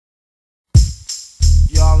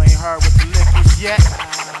heard what the lick is yet.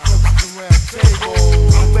 Roundtable.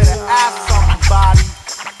 You better ask somebody.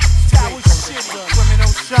 Tower shit,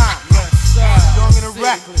 criminal shine. Young and the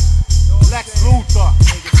reckless. Lex Luthor.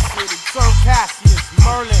 Sir Cassius.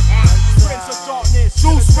 Merlin. Prince of Darkness.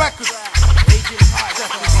 Juice Records. Agent High.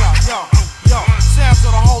 Check this out. Yo. Sounds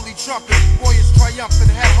of the holy trumpet. Warriors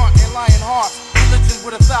triumphant. Head hunting lion hearts. Religion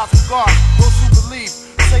with 1,000 guards. Those who believe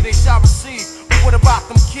say they shall receive. But what about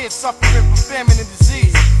them kids suffering from famine and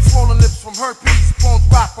disease? Swollen lips from herpes, bones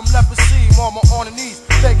rot from leprosy. Mama on her knees,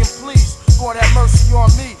 begging please, Lord have mercy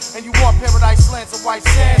on me. And you want paradise lands of white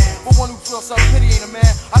sand, but one who feels some pity ain't a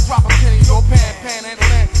man. I drop a penny in your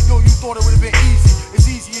panhandling. Yo, you thought it would have been easy.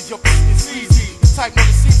 It's easy as it's easy. The type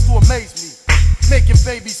never seems to amaze me. Making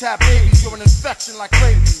babies have babies, you're an infection like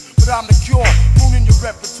rabies. But I'm the cure, ruining your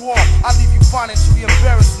repertoire. I leave you financially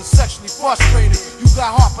embarrassed and sexually frustrated. You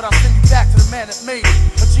got heart, but I'll send you back to the man that made it.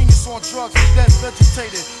 A genius on drugs who then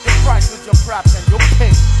vegetated. The price with your props and your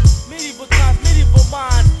pain. Medieval times, medieval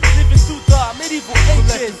minds, living through the medieval ages.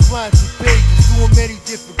 Collecting lines and pages, doing many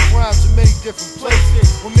different crimes in many different places,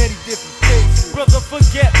 with many different faces. Brother,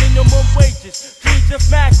 forget minimum wages. Dreams of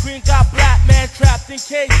mad queen got black man trapped in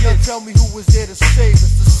cages. Now tell me who was there to save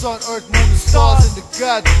us? The sun, earth, moon, and stars, and the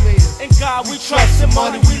God that made us. In God we trust, and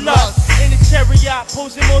money we lust. In the chariot,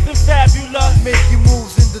 posing more than fabulous. Making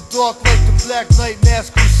moves in the dark like the Black Knight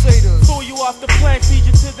masked crusaders. Throw you off the plank, feed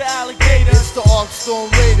you to the alligator. It's the Arkstone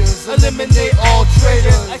Raiders, eliminate all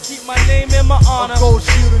traitors. I keep my name and my honor. A gold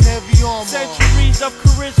shield and heavy armor. Centuries of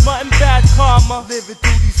charisma and bad karma. Living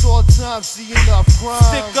through these hard times, see enough crime.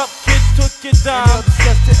 Stick up kids took your dime. And other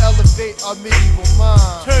steps to elevate our medieval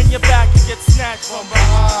mind. Turn your back and get snatched from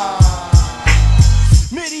behind.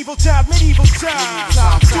 Medieval time, medieval time.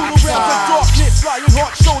 Through the realms of darkness, lion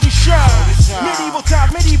heart, shoulders shine. Medieval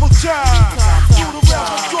time, medieval time. Through the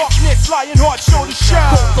realms of darkness, lion heart, shoulders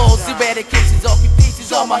shine. Those eradications,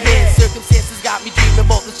 occupations on my head. Circumstances got me dreaming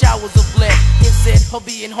about the showers of lead. Instead of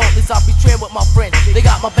being heartless, I'll be trained with my friends. They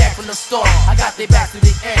got my back from the start, I got their back to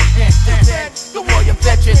the end. The warrior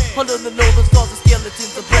veteran, under the northern stars and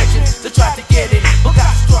skeletons of brethren. They tried to get it, but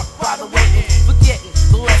got struck by the waiting. Forgetting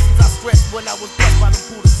the lessons I stressed when I was blessed by the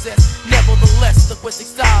Buddha says. Nevertheless, linguistic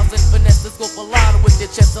styles and finesse. Let's go for line with their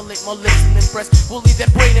chest and lick my lips and impress. We'll leave that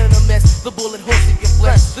brain in a mess. The bullet hooks in your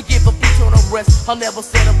flesh. The gift of eternal rest. I'll never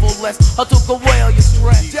settle for less. I took away all your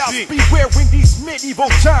stress. Doubts beware in these medieval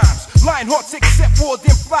times. Lion hearts accept war,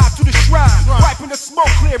 then fly to the shrine. Wiping the smoke,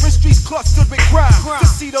 clearing streets clustered with crime. To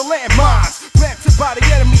see the landmines planted by the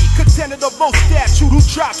enemy. Contended of most statue who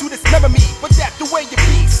tried to dismember me. But that's the way you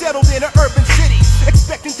be, settled in an urban city.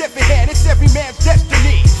 Expecting death in hand, it's every man's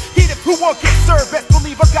destiny. He who won't get served, best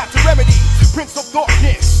believe I got the remedy. Prince of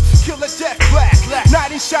darkness, killer death black.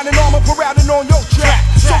 Knight in shining armor, parading on your track.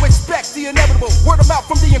 So expect the inevitable, word of mouth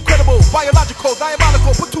from the incredible. Biological,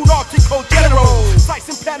 diabolical, platoon article general.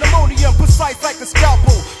 Slicing pandemonium, precise like a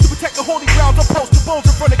scalpel. To protect the holy ground, I'll post the bones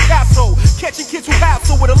in front of castle. Catching kids who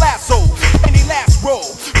hassle with a lasso. Any last roll,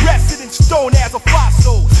 rested in stone as a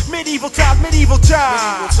fossil. Medieval time, medieval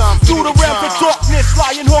time. Through the realms of darkness,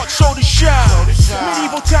 lion heart, shoulders shine.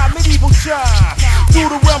 Medieval time, medieval time.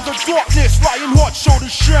 Through the realms of darkness, lion heart,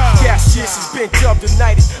 shoulders shine. Cassius has been dubbed and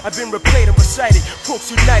knighted. I've been replayed and recited.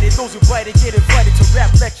 Crooks united, those invited get invited to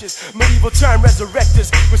rap lectures. Medieval time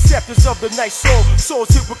resurrectors, receptors of the night soul. Souls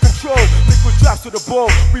hit with control, liquid drops to the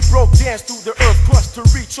bone. We broke dance through the earth crust to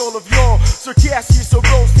reach all of y'all. Sir Cassius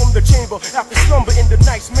arose from the chamber after slumber in the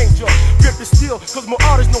night's manger. Grip the steel, cause my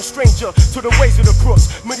art is no stranger to the ways of the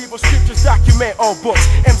crooks. Medieval scriptures document all books.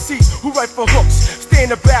 MCs who write for hooks, stay in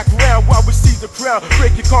the background while we see the crown.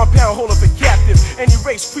 Break your compound, hold up a captive. Any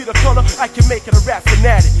race, creed, or color, I can make it a rap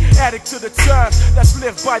fanatic. Addict to the times that's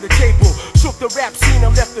lived by the table. Shook the rap scene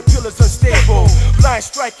and left the pillars unstable. Blind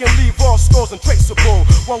strike and leave all scores untraceable.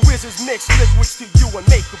 While wizards mix liquids to you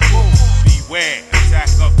unmakeable. Beware, attack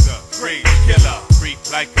of the great killer. Freak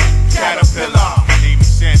like a caterpillar. My name is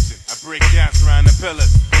Shanson. I break down surrounding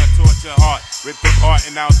pillars. I torture heart, rip the heart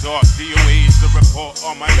and out dark. DOA is the report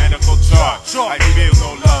on my medical chart. I feel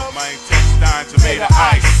no love, my intestines are made of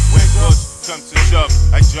ice. When push comes to shove,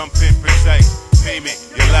 I jump in precise. Payment,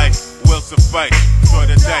 your life will suffice. Throw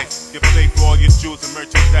the dice, you play for all your jewels and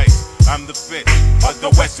merchandise. I'm the fit of the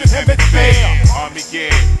Western Hemisphere. Army gear,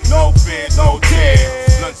 no fear, no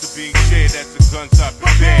tears. Blunts are being shared as the guns are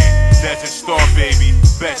prepared. There's a star, baby,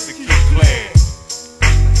 best to keep clear.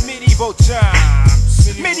 Medieval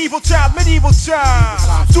times, medieval time, medieval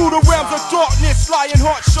time. Through the realms of darkness, lion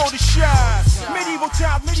heart, shoulders shine. Medieval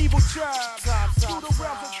time, medieval time. Through the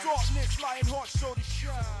realms of darkness, lion heart, shoulders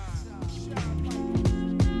shine.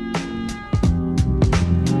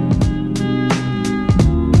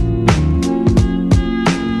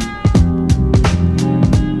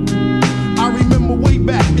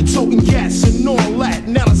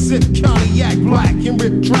 black and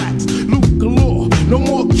rip tracks. Loot galore, no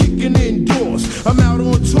more kicking indoors. I'm out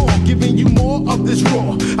on tour, giving you more of this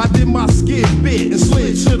raw. I did my skid bit and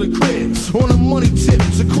slid to the crib on a money tip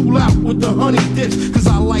to cool out with the honey dips. Cause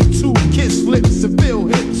I like to kiss lips and feel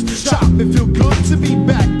hips. Chop, it feel good to be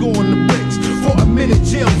back on the bricks. For a minute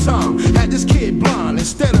jail time, had this kid blind.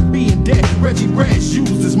 Instead of being dead, Reggie Reg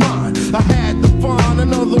used his mind. I had to find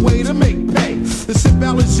another way to make pay. To sip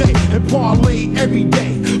Alizé and parlay every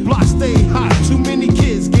day. Block stay hot, too many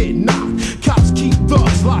kids get knocked. Cops keep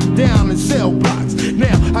thugs locked down in cell blocks.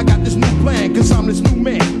 Now I got this new plan, cause I'm this new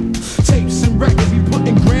man. Tapes and records, be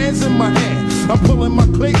putting grands in my hand. I'm pulling my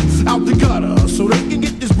clique out the gutter so they can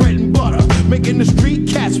get this bread and butter. Making the street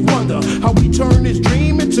cats wonder how we turn this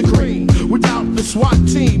dream into cream. Without the SWAT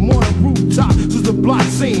team on the rooftop to the block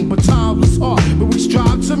scene. But times was hard, but we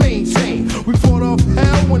strive to maintain. We fought off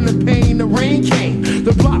hell when the pain, the rain came.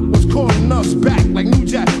 The block was calling us back like New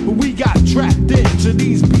Jack, but we got trapped into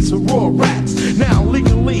these beats of raw rats. Now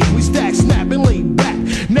legally we stack, snap, and lay back.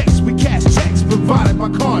 Next we cash checks provided by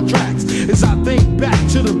contracts. As I think back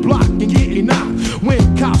to the block and getting knocked.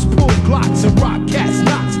 When cops pull Glocks and rock cats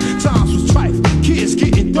knots. Times was trife, kids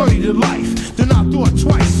getting 30 to life. Then I thought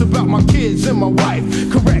twice about my kids and my wife.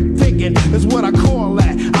 Correct thinking is what I call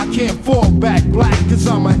that. I can't fall back black cause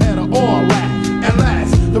I'm ahead of all that. At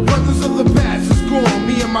last, the brothers of the past is gone.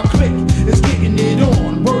 Me and my clique is getting it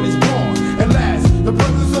on. Word is born. At last, the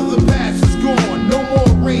brothers of the past is gone. No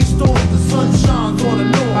more rainstorms, the sun shines on the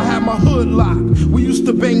north. I had my hood locked. We used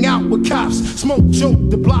to bang out with cops. Smoke joke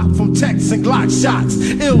the block from texts and Glock shots.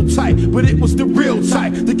 Ill type, but it was the real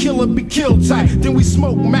type. The killer be killed type. Then we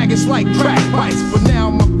smoke maggots like crack bites. But now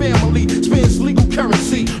my family spends legal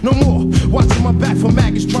currency. No more watching my back for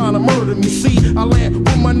maggots trying to murder me. See, I land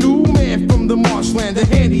with my new man from the marshland, the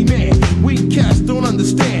handyman. We cats don't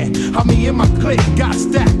understand how me and my clique got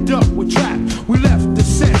stacked up with trap. We left the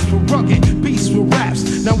sets for rugged beats with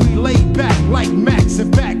raps. Now we lay back like Max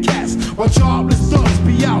and fat cats. While jobless thugs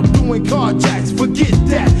be out doing carjacks. Forget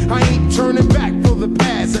that, I ain't turning back for the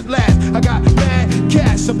past. At last, I got mad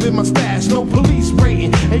cash up in my stash. No police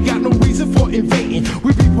raiding, ain't got no reason for invading.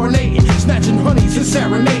 We be parnating, snatching honeys and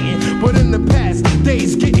serenading. But in the past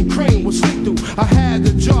days, getting cream was lethal. I had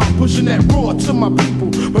the job pushing that raw to my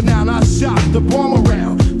people. But now I shop the bomb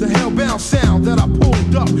around. The hellbound sound that I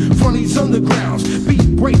pulled up from these undergrounds.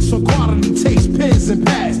 Beat breaks on quality tapes, pens and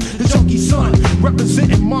pads. The junkie son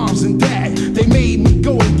representing moms and dad. They made me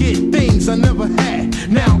go and get things I never had.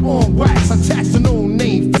 Now on wax, attached to no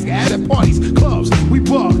name. At parties, clubs, we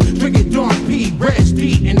bug, drinking Don P, Reg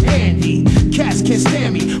D, and Andy. Cats can't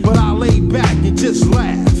stand me, but I lay back and just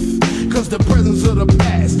laugh. Cause the presence of the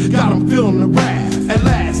past got them feeling the wrath. At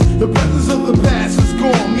last, the presence of the past is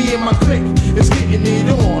gone. Me and my clique is getting it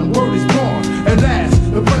on. Word is gone. At last,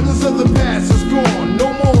 the presence of the past is gone.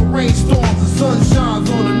 No more rainstorms, the sun shines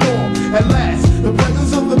on the norm. At last, the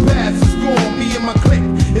presence of the past is gone. Me and my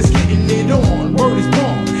clique is getting it on. Word is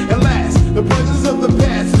gone. At last, the presence of the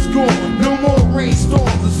past is gone. No more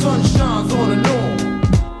rainstorms, the sun shines on the norm.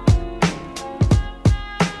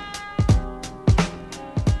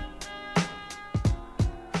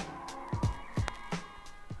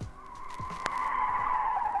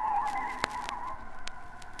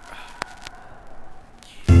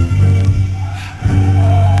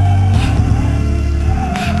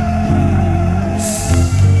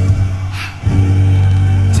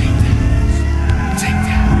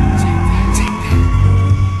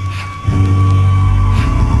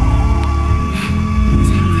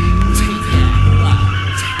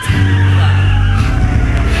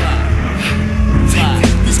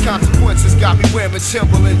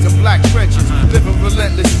 Timberlands and black trenches, living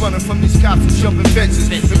relentless, running from these cops and jumping fences.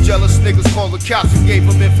 Them jealous niggas called the cops and gave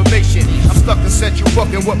them information. I'm stuck in Central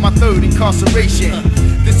Booking with my third incarceration.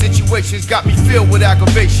 This situation's got me filled with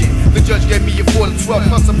aggravation. The judge gave me a 4 to 12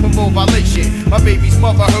 plus a parole violation. My baby's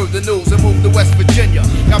mother heard the news and moved to West Virginia.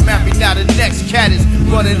 Got married, now the next cat is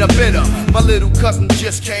running up in her. My little cousin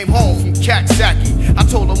just came home from Kaksaki. I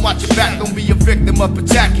told him watch your back, don't be a victim of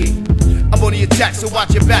attacking. I'm on the attack, so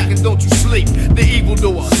watch your back and don't you sleep. The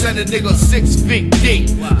evildoer, send a nigga 6 feet deep.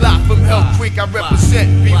 Live from Hell Creek, I represent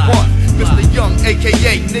B1. Mr. Young,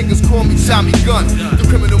 aka niggas call me Tommy Gun. The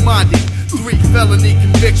criminal minded, 3 felony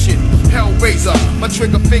conviction. Hellraiser, my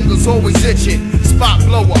trigger fingers always itching. Spot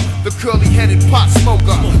blower, the curly headed pot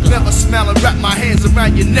smoker. Never smell and wrap my hands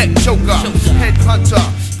around your neck choker. Headhunter,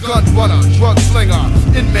 gun runner, drug slinger,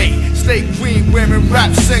 inmate, stay green wearing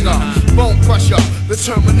rap singer, bone crusher, the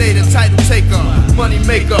Terminator title taker, money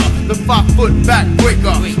maker, the 5-foot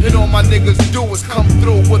backbreaker. And all my niggas do is come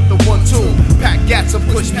through with the 1-2. Pack gats and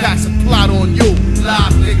push packs and plot on you.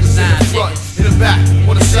 Live niggas in the front. in the back,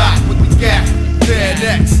 on the side with the gap. Fair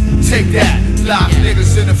next, take that. Live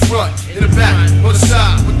niggas in the front, in the back, on the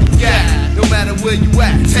side with the gap. No matter where you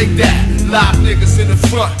at, take that. Live niggas in the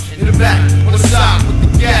front, in the back, on the side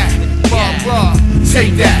with the gap. Raw,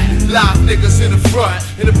 take that. Live niggas in the front,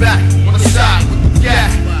 in the back, on the side with the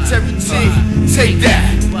gap. Terry T, take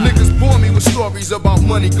that. Niggas bore me with stories about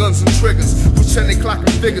money, guns, and triggers. Pretend they clocking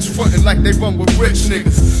figures, frontin' like they run with rich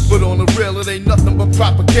niggas. But on the real, it ain't nothing but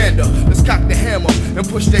propaganda. Let's cock the hammer and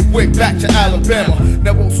push their wig back to Alabama.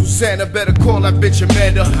 Now old Susanna better call that bitch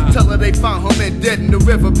Amanda. Tell her they found her man dead in the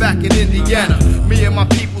river back in Indiana. Me and my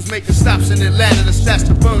peoples making stops in Atlanta to stash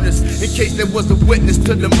the burners in case there was a witness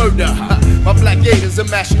to the murder. My black gators are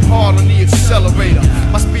mashing hard on the accelerator.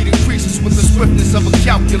 My speed increases with the swiftness of a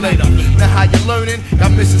calculator. Now how you learning?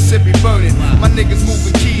 Got Mississippi burning. My niggas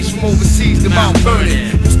moving keys from overseas to Mount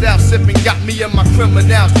Vernon. The style sipping got me and my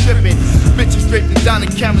criminals tripping. Bitches draped in dining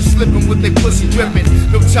cameras slipping with their pussy dripping.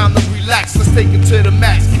 No time to relax, let's take it to the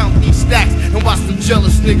max. Count these stacks and watch them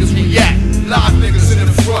jealous niggas react. Live niggas in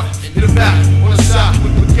the front, in the back, on the side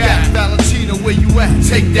with the gap. Valentino, where you at?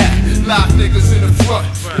 Take that. Live niggas in the front,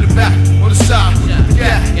 in the back, on the side with the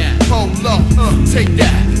gap. Hold up, take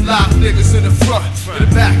that. Live niggas in the front, in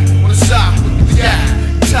the back, on the side with the gap.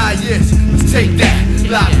 Tires, let's take that.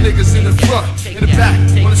 Live niggas in the front, in the back,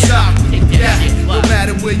 on the side with the gap. No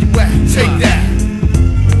matter where you at, take that.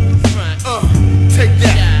 Take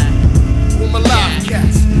that. With my live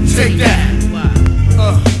cats, take that.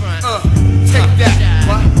 Take that.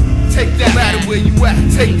 What? Take that. No matter where you at,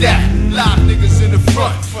 take that. Live niggas in the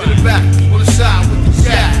front, in the back, on the side with the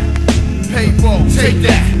gap. Payroll, take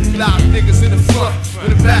that. Live niggas in the front,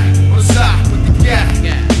 in the back, on the side with the gap.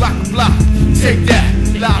 Block a block, take that.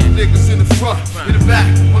 Live niggas in the front, in the back,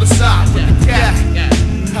 on the side with the gap.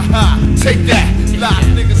 Haha, take that. Live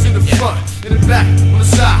niggas in the front, in the back, on the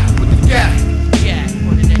side with the gap.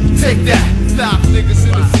 Take that. Live niggas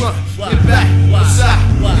in the front, in the back, on the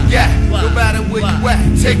side with the gap. No matter where you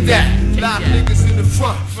at, take that. Live niggas in the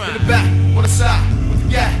front, in the back, on the side with the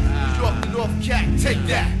gap. You off the North Cat, take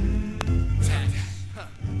that.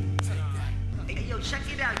 Check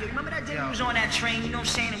it out, yo. Remember that day we was on that train, you know what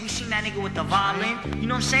I'm saying? And we seen that nigga with the violin. You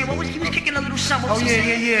know what I'm saying? He was kicking a little something. Oh,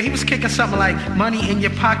 yeah. He was kicking something like money in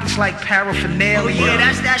your pockets like paraphernalia. Oh, yeah,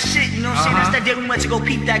 that's that shit. You know what I'm saying? That's that day we went to go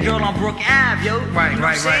peep that girl on Brook Ave, yo. Right, you know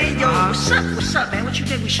what I'm saying? Yo, what's up, man? What you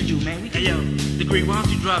think we should do, man? Hey, yo, Degree, why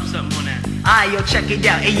don't you drop something on that? Alright, yo, check it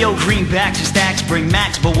out. Hey, yo, greenbacks and stacks bring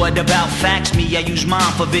max, but what about facts? Me, I use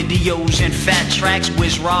mine for videos and fat tracks.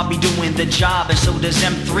 Wiz Robbie doing the job, and so does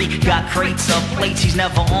M3. Got crates of plates, he's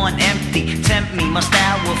never on empty. Tempt me, my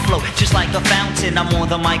style will flow just like a fountain. I'm on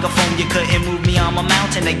the microphone, you couldn't move me on my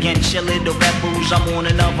mountain. Again, chill little rebels, I'm on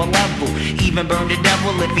another level. Even burn the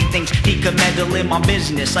devil if he thinks he could meddle in my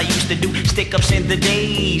business. I used to do stick-ups in the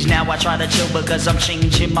days. Now I try to chill because I'm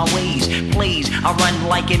changing my ways. Plays, I run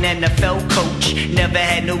like an NFL coach. Never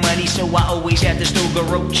had no money, so I always had to stoke a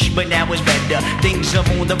roach. But now it's better, things are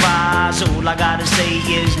on the rise. All I gotta say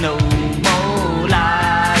is no more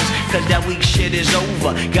lies, cause that weak shit is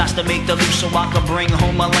over. Gots to make the loot so I can bring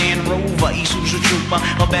home a Land Rover. Isuzu Trooper,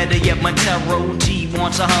 or better yet Montero. T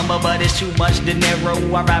wants a Hummer, but it's too much dinero.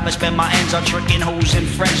 I'd rather spend my ends on tricking hoes and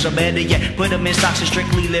friends, or better yet put them in stocks and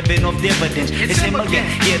strictly living off dividends. It's him again,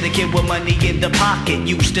 yeah, the kid with money in the pocket.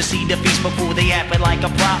 Used to see the feast before they happen like a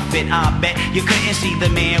prophet. I bet you couldn't see the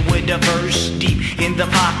man with the verse. Deep in the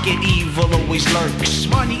pocket, evil always lurks.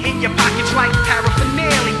 Money in your pockets like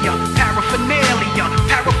paraphernalia. Paraphernalia,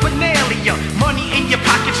 paraphernalia. Money in your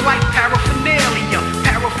pockets like paraphernalia.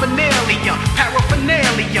 Paraphernalia,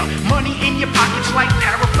 paraphernalia. Money in your pockets like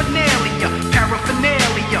paraphernalia.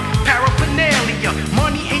 Paraphernalia, paraphernalia.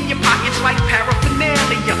 Money in your pockets like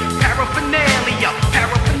paraphernalia. Paraphernalia,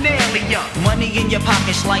 paraphernalia. Money in your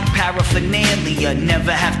pockets like paraphernalia.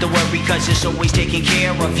 Never have to worry cause it's always taken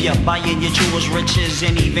care of ya. Buying your jewels, riches,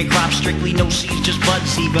 and even crops. Strictly no seeds, just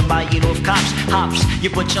buds. Even buying off cops, hops. You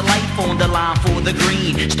put your life on the line for the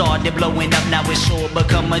green. Started blowing up, now it's all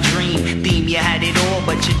become a dream. Theme, you had it all,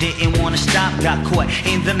 but you didn't wanna stop. Got caught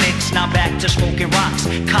in the mix, now back to smoking rocks.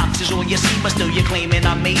 Cops is all you see, but still you're claiming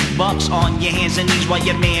I made bucks. On your hands and knees while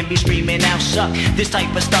your man be screaming out suck. This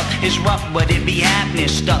type of stuff is rough, but it be happening.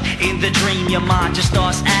 Stuck in the dream, your mind just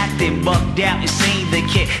starts acting bugged out, insane. The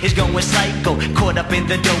kid is going psycho, caught up in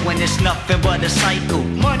the dough and it's nothing but a cycle.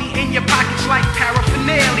 Money in your pockets like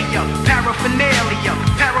paraphernalia. Paraphernalia,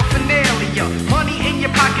 paraphernalia. Money in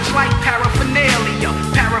your pockets like paraphernalia.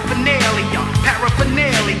 Paraphernalia,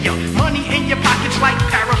 paraphernalia. Money in your pockets like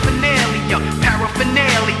paraphernalia.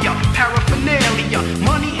 Paraphernalia, paraphernalia.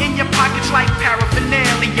 Money in your pockets like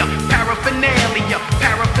paraphernalia. Paraphernalia,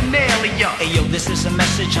 paraphernalia. Hey yo,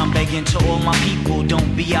 rebellion to all my people.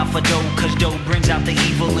 Don't be out for dough, cause dough brings out the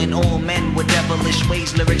evil in all men with devilish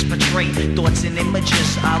ways. Lyrics portray thoughts and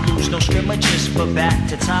images. I lose no scrimmages, but back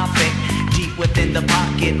to topic. Deep within the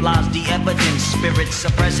pocket lies the evidence. Spirits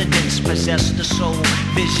of presidents possess the soul.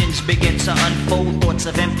 Visions begin to unfold. Thoughts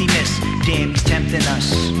of emptiness. Damn, he's tempting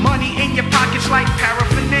us. Money in your pockets like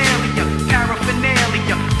paraphernalia.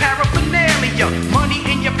 Paraphernalia. Paraphernalia. Money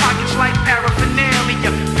in your pockets like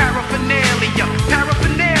paraphernalia. Paraphernalia.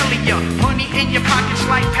 Paraphernalia. Money in your pockets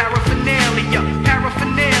like paraphernalia.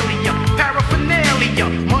 Paraphernalia. Paraphernalia.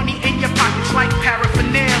 Money in your pockets like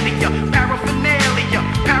paraphernalia. Paraphernalia.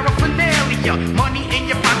 Paraphernalia. Money in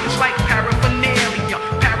your pockets like paraphernalia.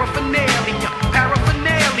 Paraphernalia.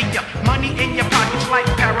 Paraphernalia. Money in your pockets like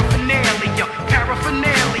paraphernalia.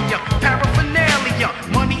 Paraphernalia. Paraphernalia.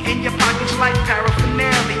 Money in your pockets like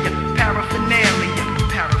paraphernalia. Paraphernalia.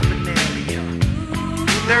 Paraphernalia.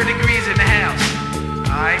 3rd degrees in the house.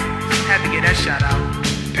 Alright? Had to get that shout out.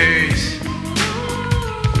 Peace.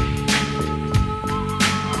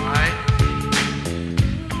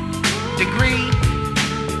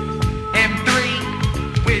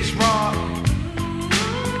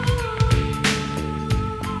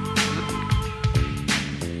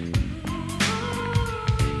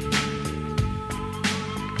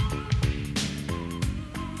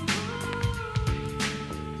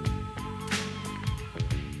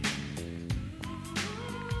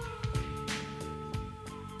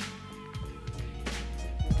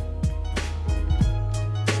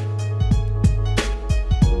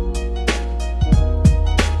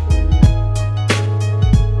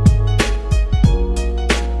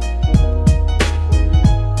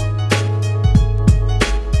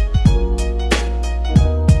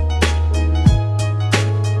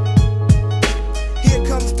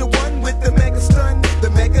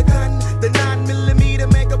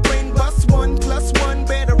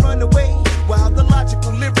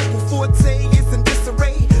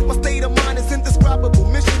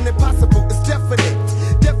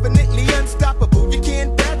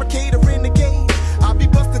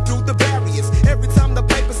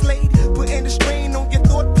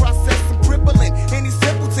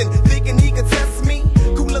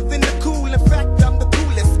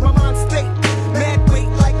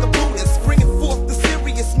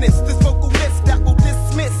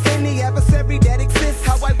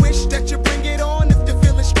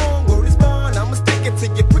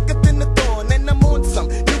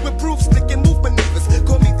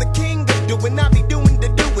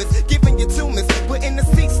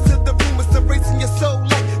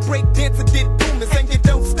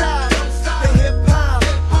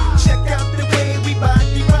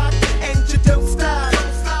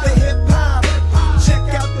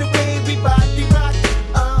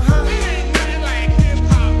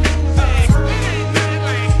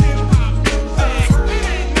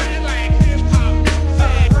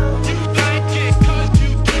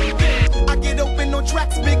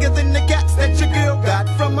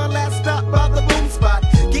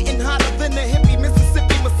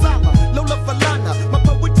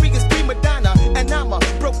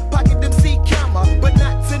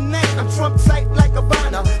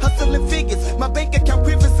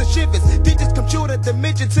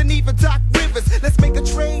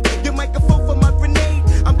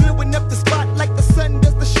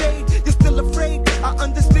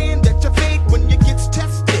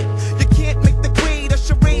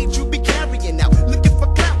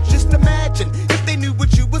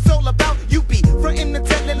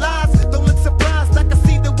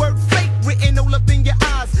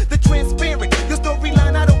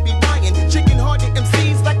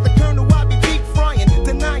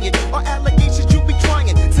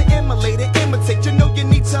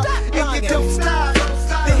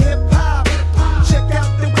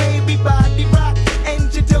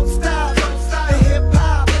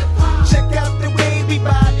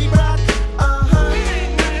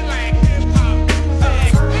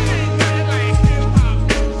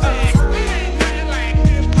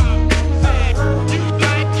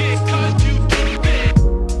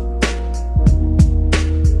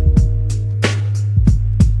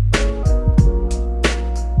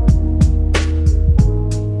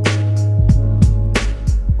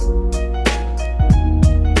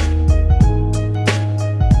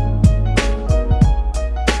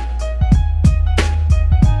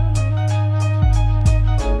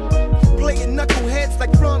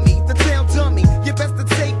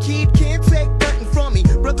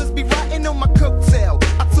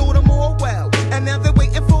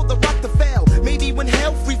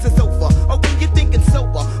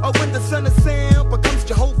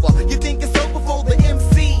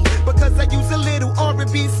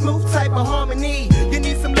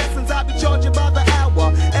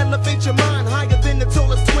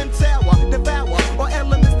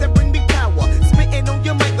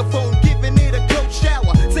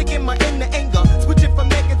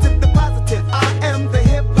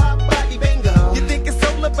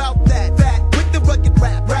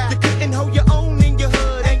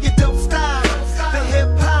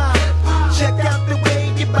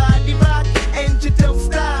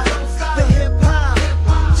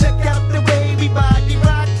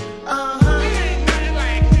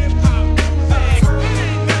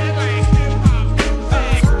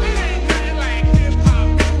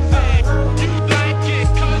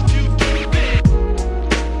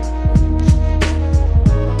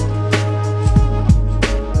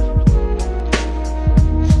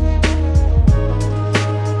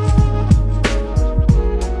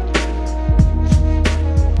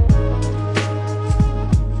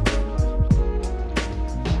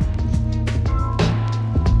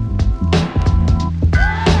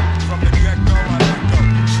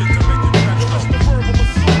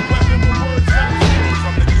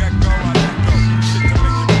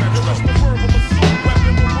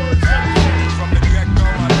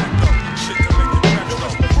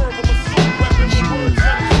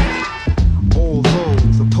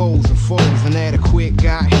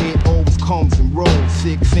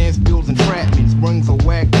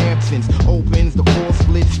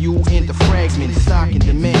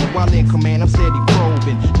 I'm steady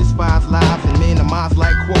probing. Despise lies and minimize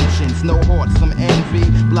like quotients. No heart, some envy,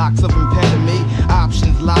 blocks of impediment.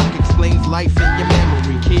 Options lock explains life in your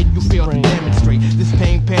memory. Kid, you fail to demonstrate. This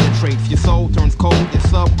pain penetrates. Your soul turns cold. Your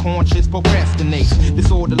subconscious procrastinates.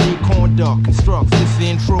 Disorderly conduct constructs this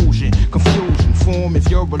intrusion. Confusion, form is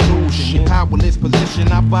your illusion. Your powerless position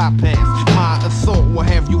I bypass. My assault will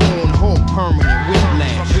have you on hold. Permanent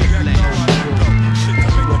whiplash.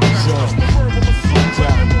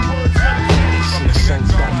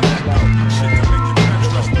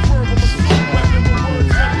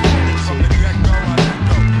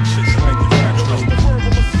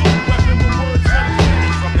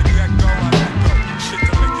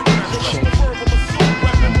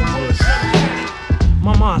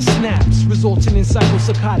 My mind snaps, resulting in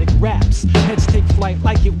psychopsychotic raps. Heads take flight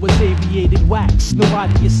like it was aviated wax.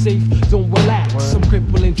 Nobody is safe, don't relax. Some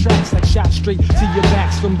crippling tracks like shot straight to your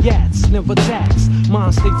backs from yats. Never tax,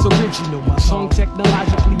 mind state's original. My tongue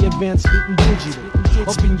technologically advanced, spitting digital.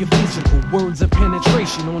 Up in your physical, words of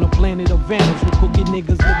penetration. On a planet of vandals with cooking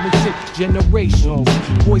niggas living sick generations.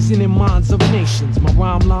 Poisoning minds of nations. My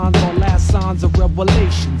rhyme lines are last signs of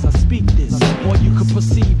revelations. I speak this, all you could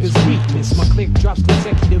perceive is weakness. My click drops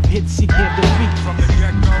consecutive hits he can't defeat. From the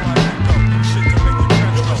get-go, shit to make it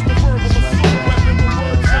better. From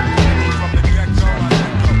the get-go,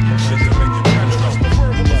 shit to make it better.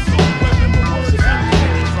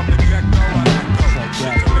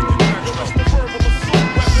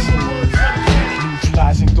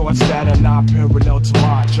 Neutralizing thoughts that are not parallel to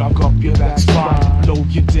mine. Jog up your back spine, blow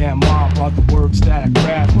your damn mind by the words that I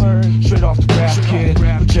crafted. Straight off the rap kid,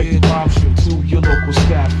 project the rhyme straight to your local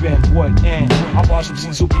staff. And what end? I watch them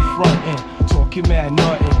scenes who be frontin', talking mad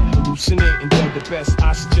nothing, hallucinating. They're the best.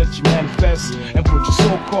 I suggest you manifest and put your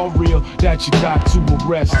so-called real that you got to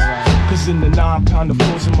arrest. Cause in the 9-pound of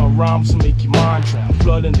flows in my rhymes will make your mind drown,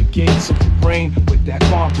 flooding the gates of your brain with that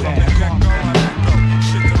compound.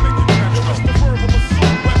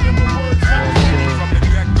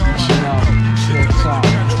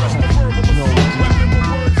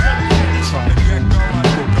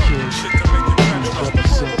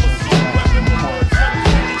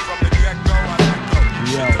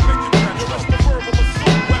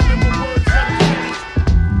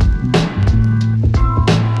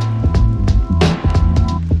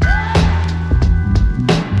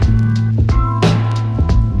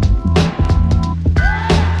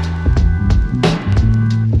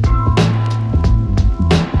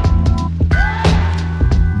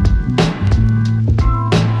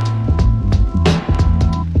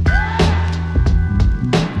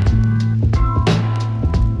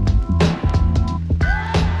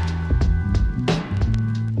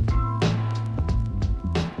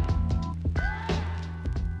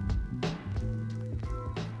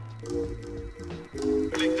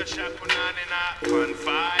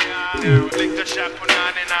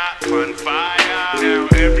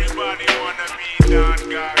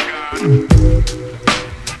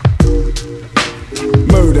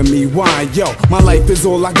 Yo, my life is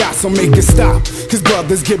all I got, so make it stop. Cause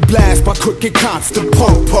brothers get blasted by crooked cops to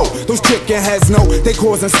po-po. Those chicken heads know they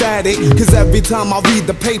causing static. Cause every time I read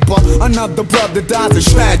the paper, another brother dies.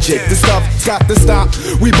 It's tragic. This stuff's got to stop.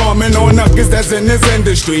 We bombing on niggas that's in this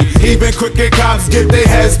industry. Even crooked cops get their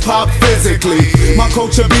heads popped physically. My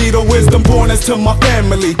culture be the wisdom born to my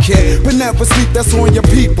family, kid. But never sleep, that's on your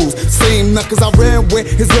peoples. Same knuckles I ran with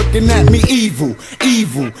is looking at me evil.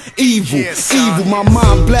 Evil, evil, evil. My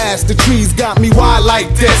mind blast, the trees got me wild like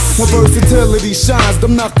this. My versatility shines,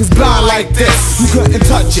 them knuckles blind like this. You couldn't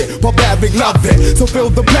touch it, barbaric love it. So feel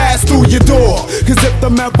the blast through your door. Cause if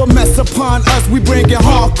them ever mess upon us, we bring it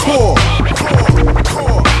hardcore.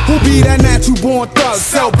 Who be that natural born thug?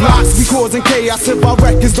 Sell blocks, we causing chaos if our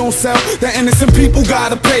records don't sell. The innocent people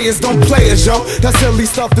gotta pay us, don't play us, yo. That silly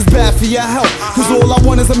stuff is bad for your health. Cause all I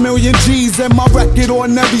want is $1 million G's and my record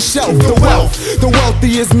on every shelf. The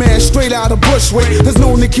wealthiest man straight out of Bushwick. There's no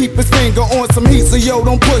one to keep his finger on some heat, so yo,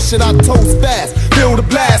 don't push it. I toast fast, feel the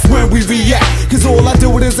blast when we react. Cause all I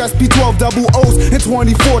do is SP12 double O's and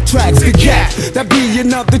 24 tracks. The gap, that be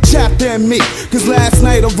another chapter in me. Cause last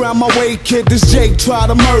night around my way, kid, this Jake tried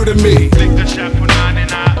to murder me. Lick the shop on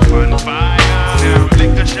and I run fire. Now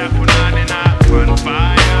lick the shop on and I run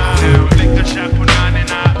fire. Now lick the shop on and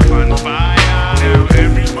I run fire. Now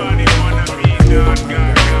everybody wanna be done,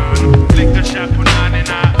 Gargeyone. Lick the shop on and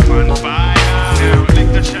I run fire. Now lick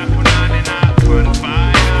the shop on and I run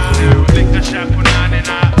fire. Now lick the shop on and I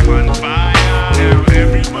run fire. Now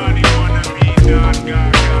everybody wanna be done,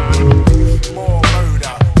 Gargeyone. More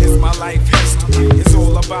murder is my life history. It's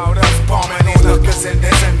all about us bombing on niggas in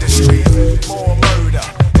this industry. More murder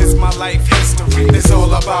is my life history. It's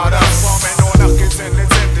all about us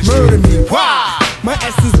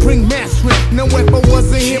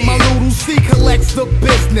the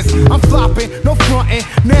business. I'm flopping, no frontin'.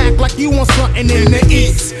 Now act like you want something in the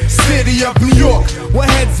east city of New York, where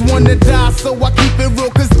heads wanna die, so I keep it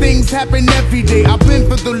real, cause things happen every day. I've been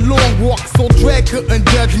for the long walk, so dread couldn't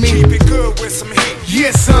judge me. Keep it good with some heat.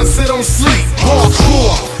 Yeah, son, so don't sleep.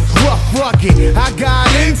 Hardcore, rough, rugged. I got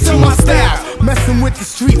into my style, messing with the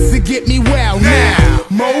streets to get me wild. Now,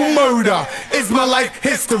 more murder is my life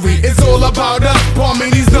history. It's all about us,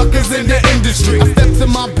 bombing these knuckers in the industry. I step to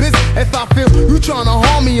my biz if I feel you tryna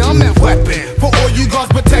harm me. I'm that weapon for all you guys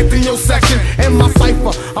protecting your section. In my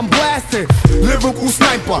cipher, I'm blasted, lyrical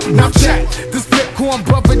sniper. Now check, this flipcorn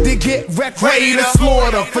brother did get wrecked, ready to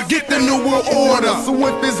slaughter. Forget the new world order. So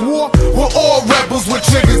if it's war, we're all rebels with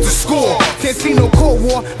triggers to score. Can't see no Cold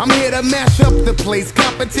War, I'm here to mash up the place.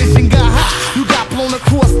 Competition got hot, you got blown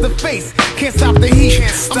across the face. Can't stop the heat,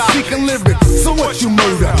 I'm seeking lyrics. So what you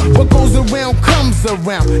murder? What goes around comes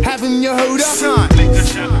around. Haven't you heard of? Son, lick the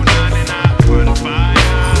shop on 99 fire.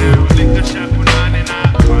 Lick the shop on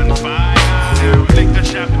 99 fire. Lick the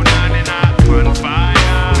shop on 99 fire.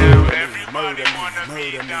 Everybody wanna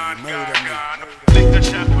be done, gone. Lick the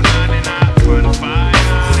shop on 99 fire.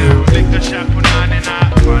 Lick the shop on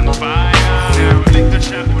 99 fire. Lick the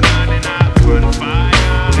shop on 99 fire.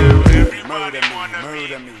 Everybody wanna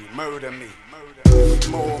murder me.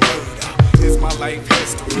 More murder is my life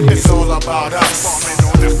history. It's all about us. Bombing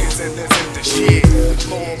on knuckles in this industry.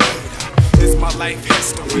 More murder is my life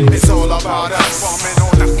history. It's all about us. Bombing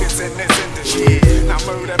on knuckles in this industry. Now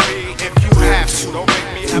murder me if you have to. Don't make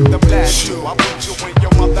me have to blast you. I'll put you in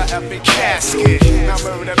your mother epic casket. Now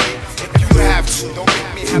murder me if you have to. Don't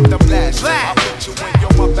make me have to blast you. I'll put you in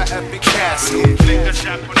your mother epic casket. Lick the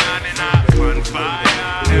shop on 99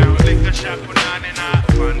 fire. Lick the shop on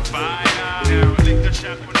 99 fire. Lick the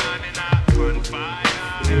shop on 99 fire.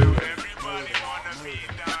 Everybody wanna be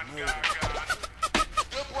done,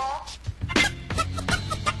 Good walk.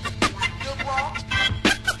 Good walk.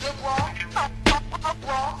 Good walk. Good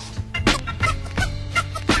walk.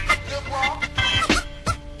 Good walk.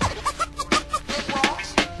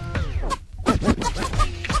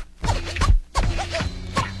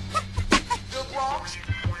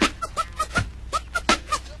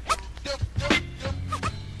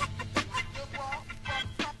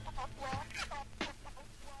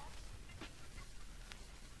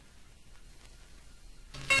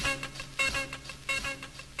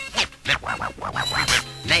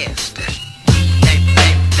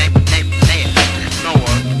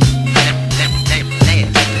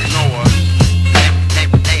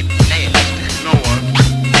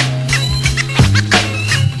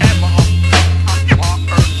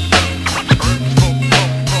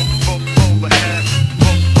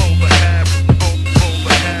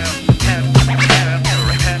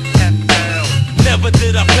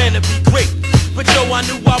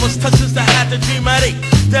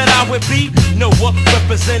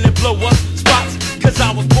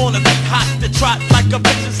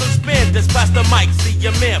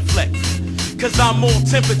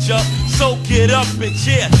 Temperature, so get up and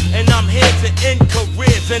cheer. And I'm here to end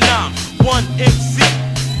careers, and I'm one MC,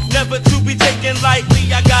 never to be taken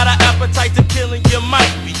lightly. I got an appetite to kill, and you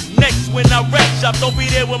might be next when I wreck shop. Don't be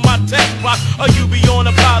there with my tech rock, or you be on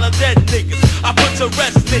a pile of dead niggas. I put to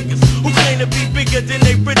rest niggas who claim to be bigger than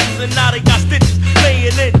they bridges, and now they got stitches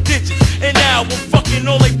laying in ditches. And now we're fucking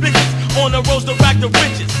all they bitches on the roads to rack the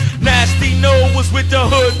riches. Nasty No was with the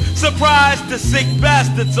hood, surprised the sick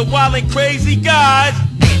bastards, a wild and crazy guys.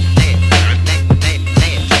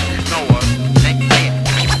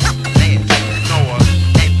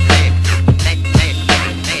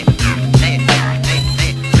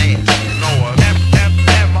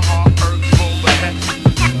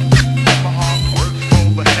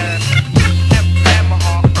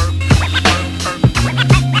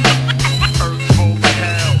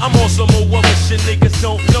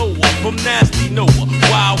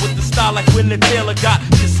 The tailor got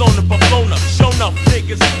shit on the blown up. Shown up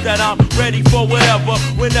niggas that I'm ready for whatever,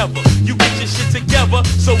 whenever you get your shit together,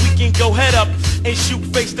 so we can go head up and shoot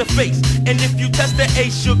face to face. And if you test the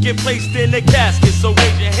ace, you'll get placed in a casket. So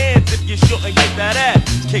raise your hands if you're sure and get that ass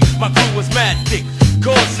kicked. My crew was mad thick,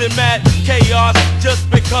 causing mad chaos just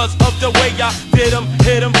because of the way I did them,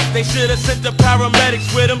 hit them. They should have sent the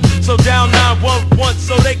paramedics with them. So down 911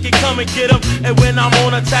 so they can come and get them. And when I'm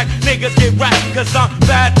on attack, niggas get whacked, cause I'm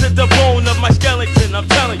bad to the bone of my skeleton. I'm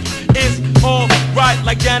telling you, it's alright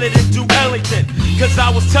like Janet and do Ellington. Cause I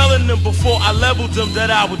was telling them before I leveled them that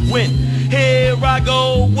I would win. Here I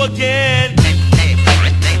go again.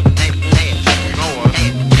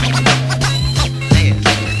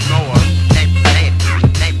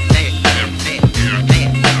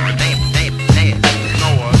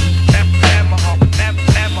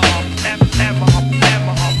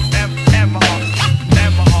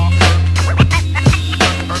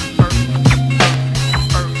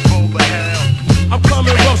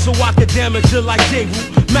 damage you like J-Wu.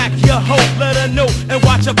 Mac your hoe, let her know and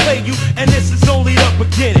watch her play you. And this is only the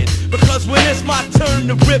beginning, because when it's my turn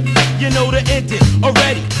to rip, you know the ending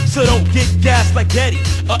already. So don't get gassed like Getty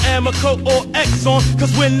or Amico or Exxon,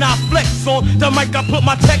 cause when I flex on the mic I put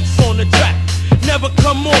my text on the track. Never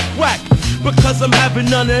come off whack, because I'm having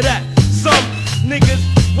none of that. Some niggas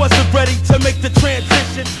wasn't ready to make the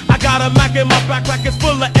transition. I got a Mac in my backpack, it's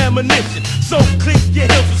full of ammunition. So click your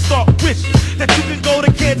heels and start wishing that you can go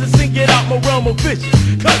to Kansas and get out my realm of vision,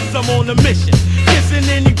 cause I'm on a mission. Kissing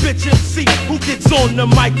any bitch MC who gets on the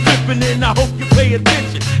mic flipping, and I hope you pay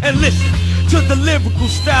attention and listen to the lyrical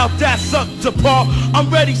style that's up to par. I'm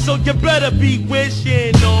ready, so you better be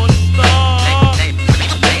wishing on a star.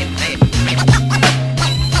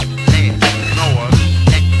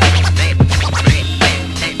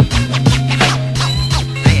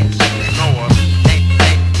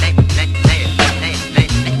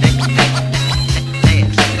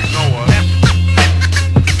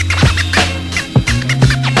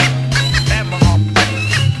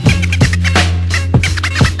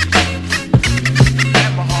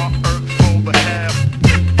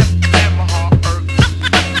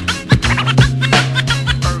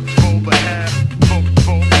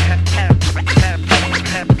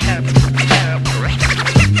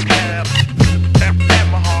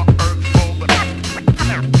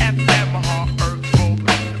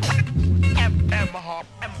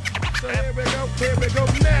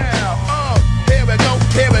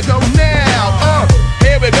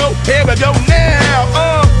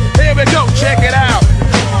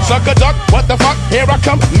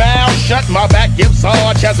 My back gives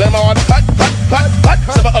hard, I'm on put.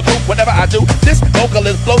 Suffer a group, whatever I do, this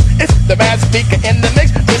vocalist flows. It's the mad speaker in the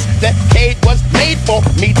mix. This decade was made for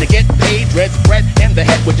me to get paid. Red spread in the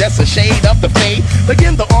head with just a shade of the fade.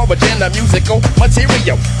 Begin the origin of musical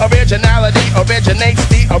material. Originality originates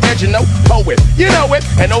the original poet. You know it,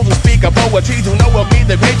 and those who speak of poetry do know of me,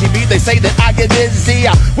 the Reggie B. They say that I get busy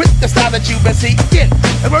with the style that you've been seeking.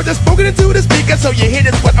 And we're just spoken into the speaker, so you hear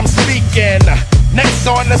this what I'm speaking. Next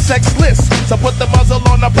on the sex list, so put the muzzle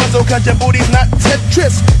on the puzzle, cause your booty's not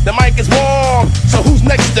Tetris. The mic is warm, so who's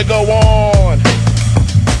next to go on?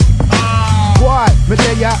 What?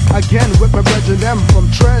 Medea again with my brethren them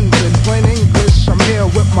from trends. In plain English, I'm here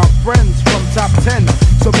with my friends from top 10.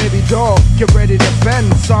 So baby doll, get ready to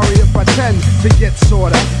bend. Sorry if I tend to get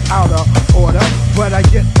sorta out of order, but I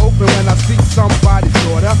get open when I see somebody's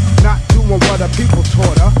daughter not doing what the people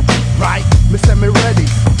taught her. Right, me send me ready,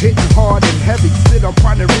 hitting hard and heavy. Sit on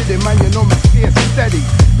partner reading, man, you know me scared steady.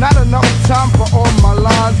 Not enough time for all my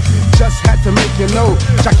lines, just had to make you know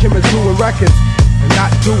Jakim is doing records and not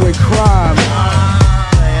doing crime.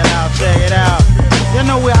 Check it out. You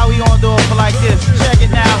know how we gonna do it for like this. Check it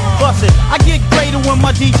now, bust it. I get greater when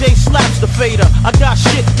my DJ slaps the fader. I got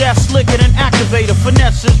shit that's slicker than activator.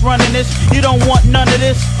 Finesse is running this, you don't want none of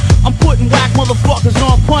this. I'm putting whack motherfuckers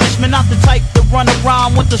on punishment. Not the type to run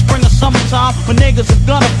around with the spring or summertime when niggas are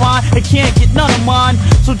gonna find and can't get none of mine.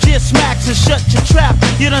 So just smacks and shut your trap.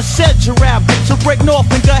 You done said your rap, so break north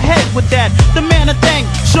and go ahead with that. The man a thing,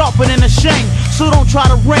 sharper than a shank. So don't try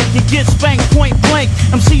to rank, you get spanked point blank.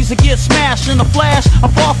 MCs that get smashed in a flash.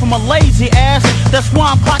 I'm far from a lazy ass, that's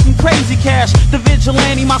why I'm clocking crazy cash. The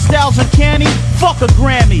Vigilante, my style's uncanny. Fuck a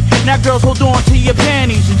Grammy. Now girls, hold on to your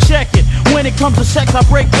panties and check it. When it comes to sex, I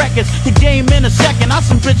break records. The game in a second, I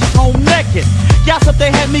some bitches home naked. Y'all up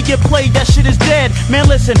they had me get played, that shit is dead. Man,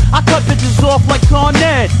 listen, I cut bitches off like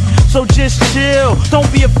Cornette. So just chill, don't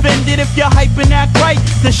be offended. If you're hyping act right,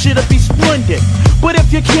 then shit'll be splendid. But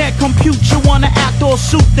if you can't compute, you wanna act all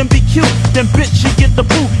suit, then be cute. Then bitch, you get the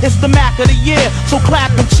boot. It's the Mac of the year, so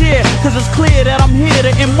clap and cheer. Cause it's clear that I'm here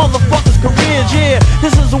to end motherfuckers' careers, yeah.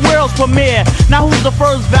 This is the world's premiere. Now who's the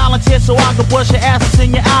first volunteer so I can bust your ass and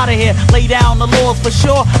send you out of here? Lay down the laws for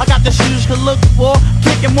sure. I got the shoes you can look for.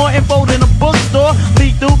 Kicking more info than a bookstore.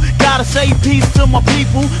 Lethal, gotta say peace to my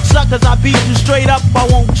people. Suckers, I beat you straight up, I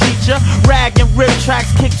won't cheat ya. Rag and rip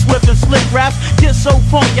tracks, kick swift and slick raps. Get so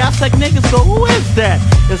funky, I say niggas go, who is that?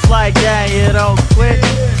 It's like that, you don't quit.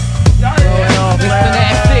 Mr.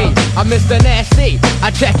 Nasty, I'm Mr. Nasty. I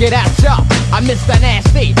check it out, y'all. I'm Mr.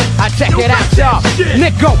 Nasty. I check it out, y'all.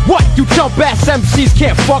 Nigga, what? You jump ass MCs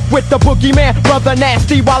can't fuck with the boogeyman. Brother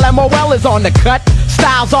Nasty while MOL is on the cut.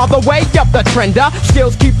 styles all the way up the trender.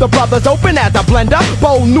 Skills keep the brothers open as a blender.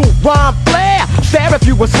 Bold new rhyme flair. Stare if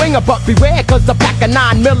you a swinger, but beware, cause the pack of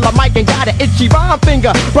 9mm mic ain't got an itchy rhyme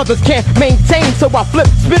finger. Brothers can't maintain, so I flip,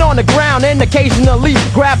 spit on the ground, and occasionally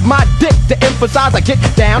grab my dick to emphasize I get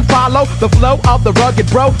down. Follow the flow of the rugged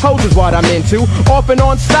bro. Hoes is what I'm into. Off and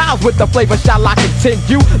on styles with the flavor shall I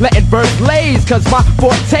continue. Letting verse lays, cause my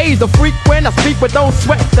forte's the freak when I speak, but don't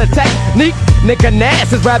sweat the technique. Nigga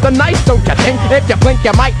Nas is rather nice, don't you think? If you blink,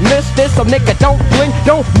 you might miss this. So nigga, don't blink,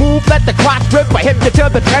 don't move, let the crotch rip. I hit you to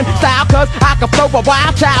the trend style, cause I can flow a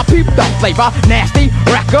wild child. Peep the flavor, nasty,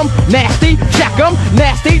 wreck 'em, nasty, check 'em,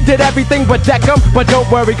 nasty. Did everything but deck 'em, but don't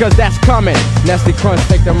worry, cause that's coming. Nasty Crunch,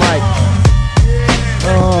 take the mic.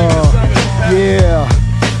 Yeah.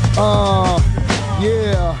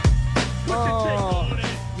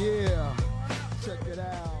 Check it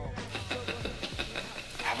out.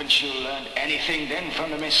 Haven't you learned anything then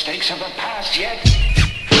from the mistakes of the past yet?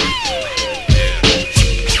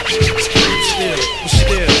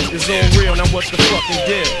 Still, it's all real, now what's the fucking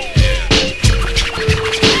deal?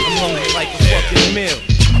 I'm hungry like a fucking meal.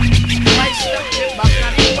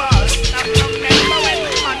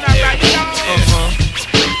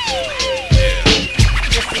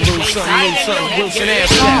 Wilson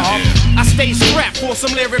ass. I stay strapped for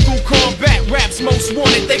some lyrical combat. Raps most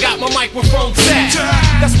wanted, they got my microphone tapped.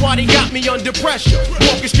 That's why they got me under pressure.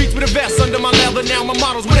 Walking streets with a vest under my leather. Now my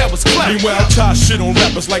models, whatever's clever. Meanwhile, tie shit on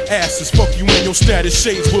rappers like asses. Fuck you and your status.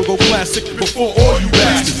 Shades will go classic before all you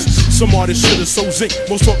bastards. Some artists shit is so zinc.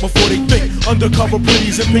 Most talk before they think. Undercover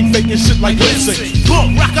pretties and pink faking shit like lip sync.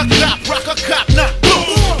 Boom, rock a cop, nah.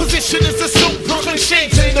 Boom. Position is a suit, Brooklyn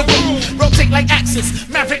shades in the room. Rotate like axis,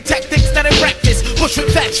 maverick tactics that are practice. Push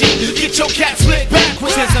with that shit, get your cat split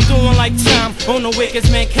backwards. Since I'm doing like time on the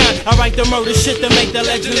wickedest mankind, I write the murder shit to make the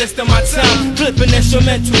legend list of my time. Flipping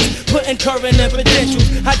instrumentals, putting current and potentials,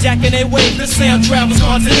 hijacking their waves, the sound travels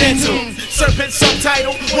continental. Serpent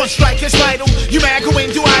subtitle, one strike is vital. You mad, go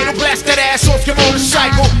into idle, blast that ass off your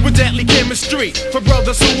motorcycle. With deadly chemistry, for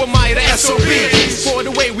brothers who admire the SOBs. For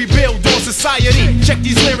the way we build on society. Check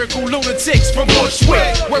these lyrical lunatics from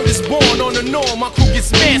Bushwick. Word is born on the norm, my crew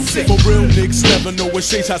gets massive. For real niggas never know what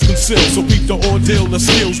shades has concealed. So beat the ordeal, the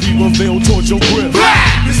skills we reveal towards your grill.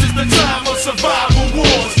 This is the time of survival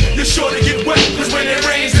wars. You're sure to get wet, cause when it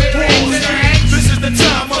rains it pours. This is the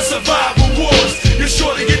time of survival wars. You're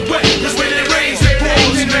sure to get wet, cause when it rains it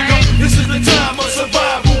pours. This is the time of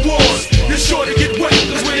survival wars. You're sure to get wet,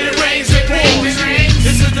 cause when it rains it pours.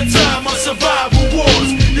 This is the time of survival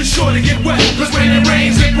wars. You're sure to get wet, cause when it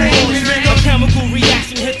rains it pours. A chemical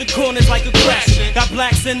reaction hit the corners like a crash. Got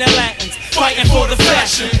blacks and their Latins fighting for the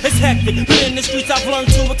fashion. It's hectic, but in the streets I've learned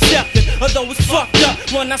to accept it. Although it's fucked up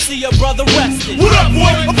when I see a brother rested. What up,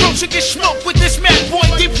 boy? Approach and get smoked with this mad boy.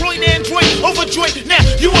 Deployed Android, overjoyed. Now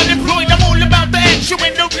you unemployed. I'm all about the action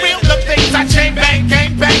and the real things. I chain bang,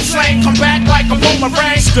 gang bang, slang. Come back like a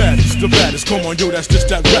boomerang. Status, the baddest. Come on, yo, that's just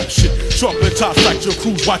that rap shit. Chocolate top, fracture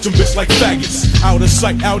crews, watch them bitch like faggots. Out of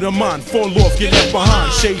sight, out of mind. Fall off, get left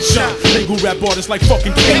behind. Shade shine. Legal rap artists like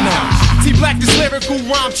fucking canines. T-Black, this lyrical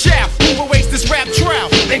rhyme chow. Who will waste this rap trial?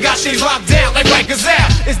 They got things locked down like Rikers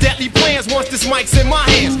out. It's deadly plans once this mic's in my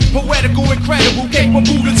hands. Poetical, incredible,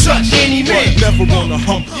 capable to touch any man. Never wanna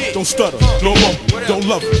hump, don't stutter, no mumble, don't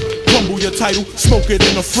love it. Crumble your title, smoke it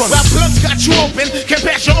in the front. While blunts got you open, can't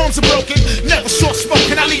pass your arms are broken. Never short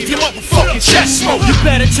smoking, I leave you up with fucking chest smoke. You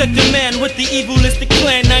better check the man with the evilistic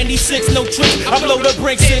plan. 96, no tricks, I blow the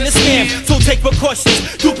brakes in the scam. So take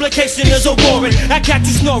precautions, duplication is a warrant. I got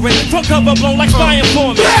you snoring, from cover blown like fire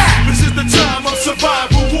for me. This is the time of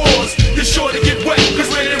survival wars. You're sure to get wet, cause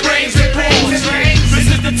when it rains it pours. This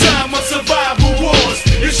is the time of survival wars.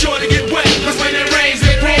 You're sure to get wet, cause when it rains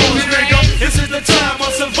it pours. This is the time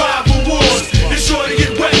of survival wars. You're sure to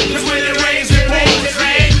get wet, cause when it rains it pours.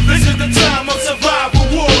 This is the time of survival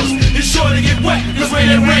wars. You're sure to get wet, cause when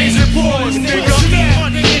it rains it pours.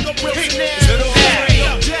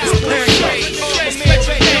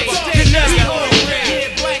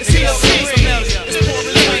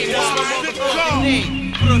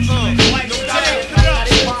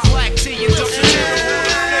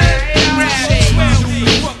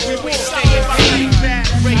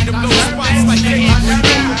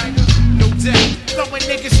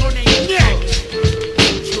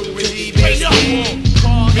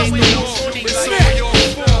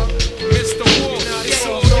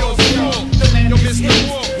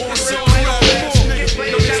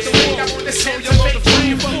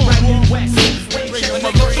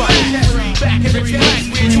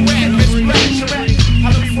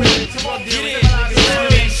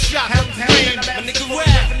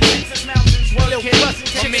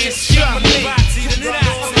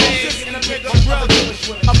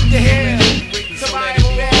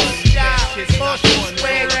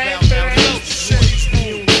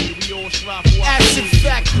 Acid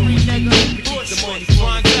Factory, nigga. Bushwick,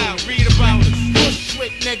 find out, read about us.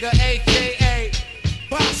 Bushwick, nigga, a.k.a.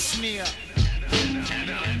 Bosnia.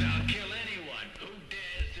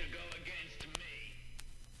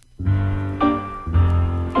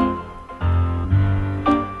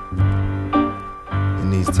 In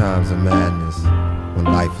these times of madness, when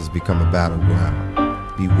life has become a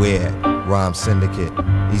battleground, beware, Rhyme Syndicate,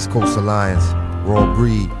 East Coast Alliance, Raw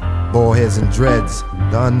Breed, Ballheads and Dreads,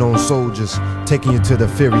 the unknown soldiers, taking you to the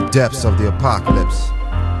fiery depths of the apocalypse.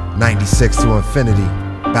 96 to infinity,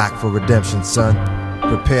 back for redemption, son.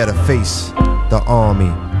 Prepare to face the army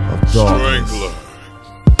of darkness. Strangler.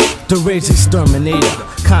 The rage exterminator,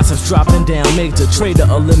 concepts dropping down, major trader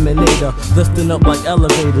eliminator, lifting up like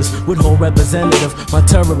elevators with whole representative. My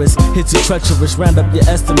terrorist hits you treacherous, round up your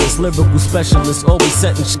estimates. Lyrical specialist, always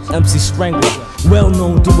setting shit, MC Strangler, well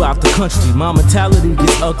known throughout the country. My mentality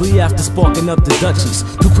gets ugly after sparking up the Dutchies.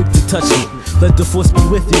 Too quick to touch me, let the force be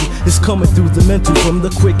with you. It's coming through the mental from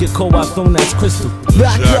the quick and co-op thrown as crystal.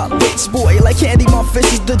 Back up, bitch boy, like Candy My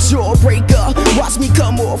Fish is the jawbreaker. Watch me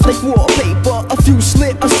come off like wallpaper. A few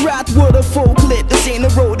slip, a strapped with a full clip. This ain't a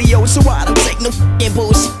rodeo, so I don't take no f***ing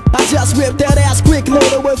bullshit. I just whip that ass quick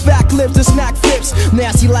loader with fat clips and snack flips.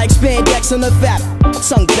 Nasty like spandex on the fat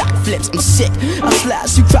tongue back flips. I'm sick, I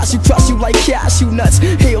slash you, crush you like cashew nuts.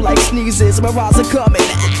 Hail like sneezes, my rhymes are coming.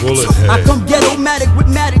 I come ghetto-matic with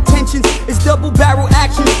mad intentions. It's double barrel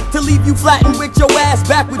action to leave you flattened with your ass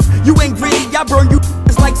backwards. You ain't gritty, I burn you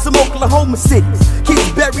like some Oklahoma cities.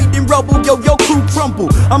 Kids buried in rubble, yo crew crumble.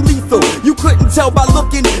 I'm lethal, you couldn't tell by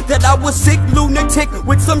looking that I was sick, lunatic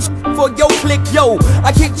with some shit for your click. Yo,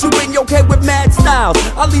 I kicked you in your head with mad styles.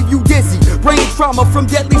 I leave you dizzy, brain trauma from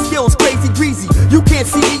deadly skills, crazy greasy. You can't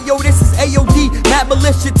see me, yo, this is AOD, mad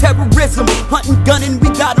militia terrorism. Hunting, gunning, we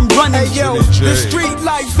got them running. Hey yo, the street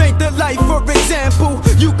life ain't the life, for example.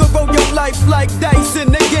 You can roll your life like dice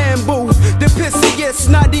in the gamble. The pissiest,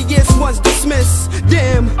 snottiest ones dismissed.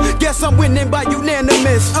 Damn, guess I'm winning by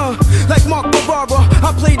unanimous. Like Mark Bavara,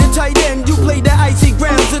 I play the tight end, you play the icy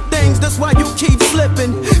grounds of things. That's why you keep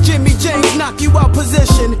slipping. Jimmy James knock you out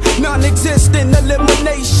position. Non-existent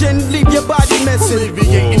elimination, leave your body missing.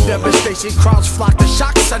 Alleviating devastation, crowds flock to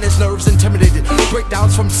shocks and his nerves intimidated.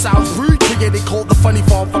 Breakdowns from sounds recreated, called the funny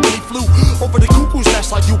fall from when he flew over the cuckoo's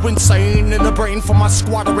nest like you insane. In the brain for my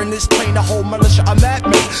squatter in this plane, the whole militia a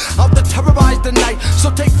madman out to terrorize the night.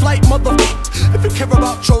 So take flight, motherfuckers. If you care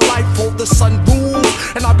about your life, hold the sun rule,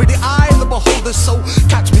 and I'll be the eye of the beholder. So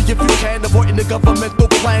catch me if you can, avoiding the governmental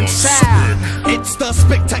plan. It's the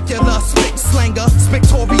spectacular, spick slanger,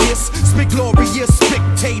 spectorious, spick glorious,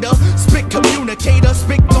 spectator, spick communicator,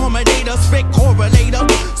 spick dominator, spick correlator.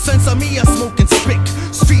 Sense of me a smoking spick,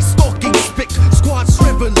 street stalking spick, squad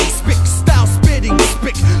shriveling spick, style spitting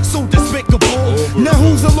spick, so despicable. Now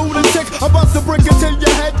who's a lunatic? I'm about to bring it to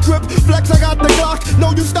your head grip. Flex, I got the Glock.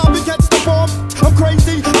 No, you stop and catch the bomb. I'm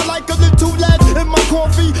crazy. I like a little lead in my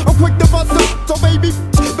coffee. I'm quick to bust it, so baby,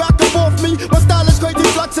 back up off me. My style is crazy,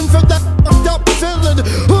 flexing for that up feeling.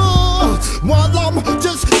 While I'm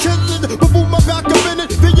just chilling, boom, my back up in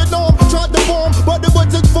it. Vietnam tried to bomb, but it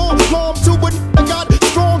wasn't for long. To it, I got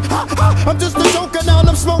strong. I'm just a joker now, and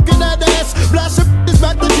I'm smoking that ass. Blasting is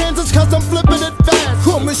back to Kansas, cause I'm flipping it fast.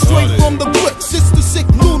 Coming straight from the bricks, it's the sick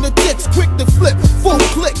lunatics, quick to flip, full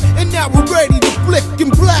click, and now we're ready to flick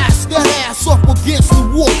and blast that ass up against the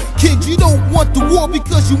wall. Kid, you don't want the war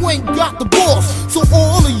because you ain't got the balls. So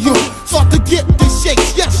all of you start to get the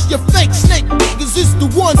shakes. Yes, you fake snake niggas is the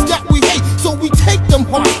ones that we hate, so we take them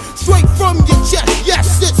hard, straight from your chest.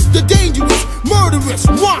 Yes, it's the dangerous, murderous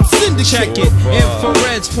rhyme syndicate. Check it,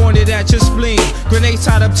 infrareds pointed at your spleen, grenades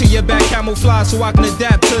tied up to your back, camouflage so I can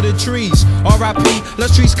adapt to the trees. R.I.P. the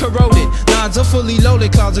streets corroded, nines are fully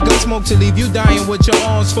loaded, clouds of gun smoke to leave you dying with your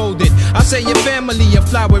arms folded. I say your family a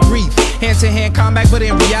flower wreath, hand-to-hand combat, but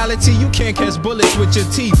in reality you can't catch bullets with your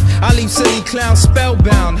teeth. I leave silly clowns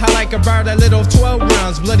spellbound, I like a bird that lit off 12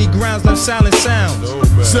 rounds, bloody grounds left silent sounds.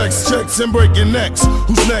 Sex checks and breaking necks.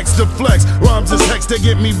 Who's next to flex? Rhymes is hex, they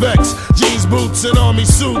get me vexed. Jeans, boots, and army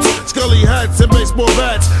suits, scully hats and baseball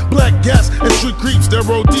bats, black gas and street creeps that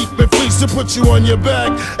roll deep and fleece to put you on your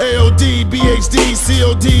back. AOD, BHD,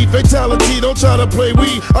 COD, fatality. Don't try to play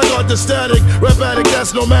weed. I got the static, rap addict,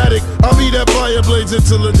 that's nomadic. I'll be that fire blaze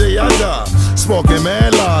until the day I die. Smoking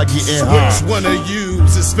man log, getting high. Which one of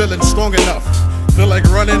yous is feeling strong enough? Feel like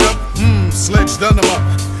running up? Sledge done them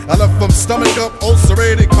up. I left them stomach up,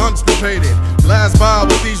 ulcerated, constipated. Blast by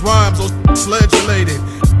with these rhymes, those sledge related.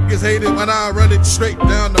 Niggas hate it when I run it straight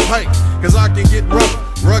down the pike, cause I can get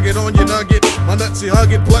rough, rugged on your nugget. My nutsy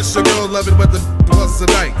hug it, plus your girl love it, but the plus the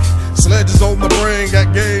night. Sledges on the brain,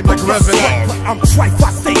 got game like Revenant. I'm trife,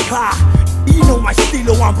 I stay high. You know my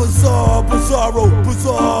stilo, I'm bizarro.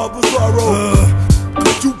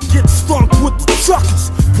 You get stunk with the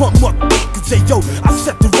truckers. Pump motherfuckers, say yo, I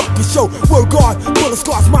set the ruckus, yo. Work hard, bullet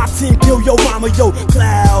scars, my team kill your mama, yo.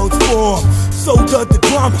 Clouds form, so does the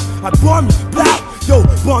drama. I bomb you, blow, yo,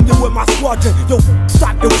 bomb you with my squadron. Yo,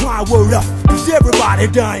 stop your crying, word up, cause everybody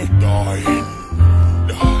dying. Dying.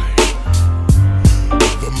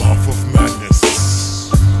 The mouth of madness.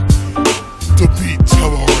 To be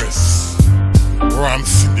terrorists. Ram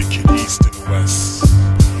Syndicate East and West.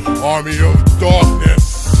 Army of darkness.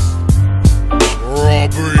 Raw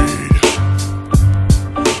breed.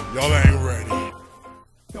 Y'all ain't ready.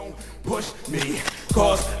 Don't push me,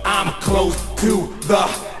 cause I'm close to the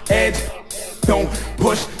edge. Don't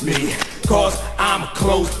push me, cause I'm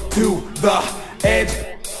close to the edge.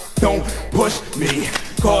 Don't push me,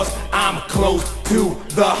 cause I'm close to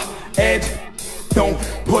the edge. Don't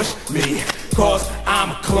push me, cause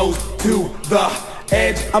I'm close to the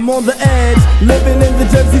edge. I'm on the edge, living in the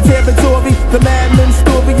Jersey territory. The madman's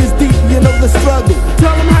story is deep, you know the struggle.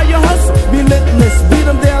 Tell them how you hustle, relentless. Beat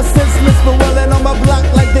them down senseless for rolling on my block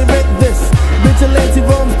like they read this. Vigilante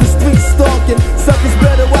roams the streets stalking. Suckers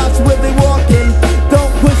better watch where they walking.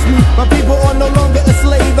 Don't push me, my people are no longer a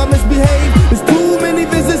slave. I misbehave, there's too many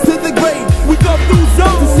visits to the grave. We go through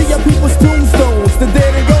zones to see our people's tombstones. The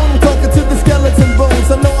dead and gone, I'm talking to the skeleton bones.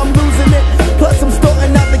 I know I'm losing it, plus I'm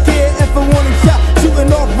starting out to care. If a warning shot,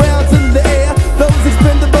 shooting off rounds in the air. Those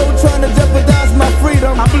expendable trying to jeopardize my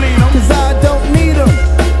freedom. I bleed them, cause I don't need them.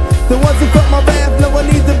 The ones who cut my wrath know I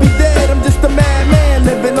need to be dead. I'm just a madman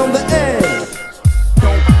living on the edge.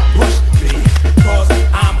 Don't push me, cause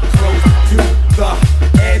I'm close to the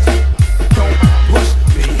edge. Don't push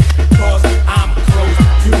me, cause I'm close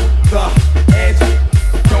to the edge.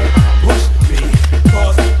 Don't push me,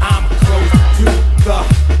 cause I'm close to the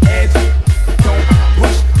edge. Don't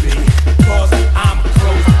push me, cause I'm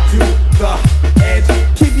close to the edge.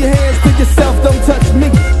 Keep your hands to yourself, don't touch me.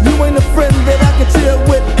 You ain't a friend that I can chill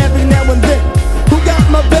with every now and then. Who got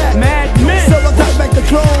my back? Mad Men. So I got back the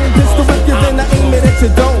clone. Pistol with you, then I aim it at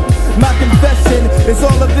your dome. My confession is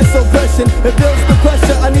all of this oppression. It builds the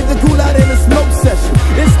pressure. I need to cool out in a smoke session.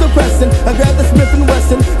 It's depressing. I grab the Smith &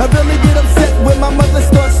 Wesson. I really get upset when my mother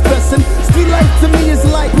starts stressing. Street life to me is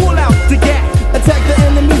like pull out the gap. Attack the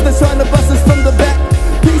enemies that's trying to bust us from the back.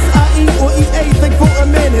 Peace, I eat or EA, think for a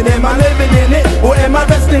minute. Am I living in it or am I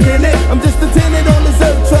resting in it? I'm just a tenant on this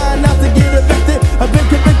earth trying not to get evicted. I've been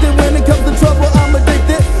convicted when it comes to trouble, I'm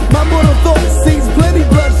addicted. My mortal thoughts sees plenty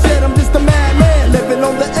bloodshed. I'm just a madman living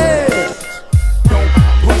on the edge. Don't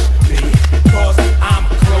push me, cause I'm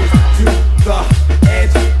close to the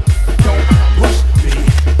edge. Don't push me,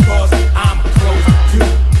 cause I'm close to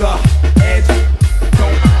the edge.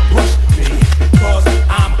 Don't push me, cause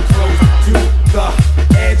I'm close to the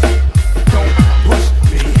edge. Don't push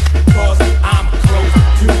me, cause I'm close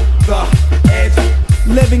to the edge.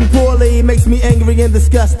 Living poorly makes me angry and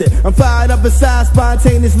disgusted. I'm fired up inside,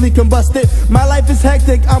 spontaneously combusted. My life is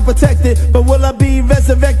hectic, I'm protected, but will I be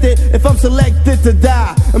resurrected if I'm selected to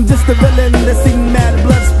die? I'm just a villain that's seen mad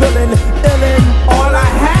blood spilling, illin'. All I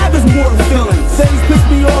have is mortal feelings. Things piss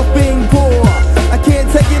me off being poor. I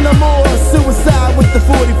can't take it no more. Suicide with the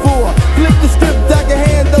 44. Flip the script, I can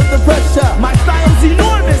handle the pressure. My style's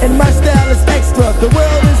enormous, and my style is extra. The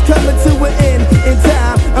world is coming to an end in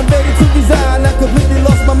time. I'm ready to resign. I completely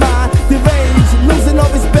lost my mind. Deranged, losing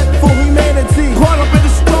all respect for humanity. Caught up in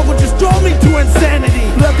the struggle, just drove me to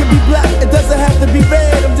insanity. Blood can be black, it doesn't have to be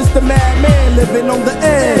red. I'm just a madman living on the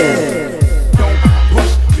edge. Don't push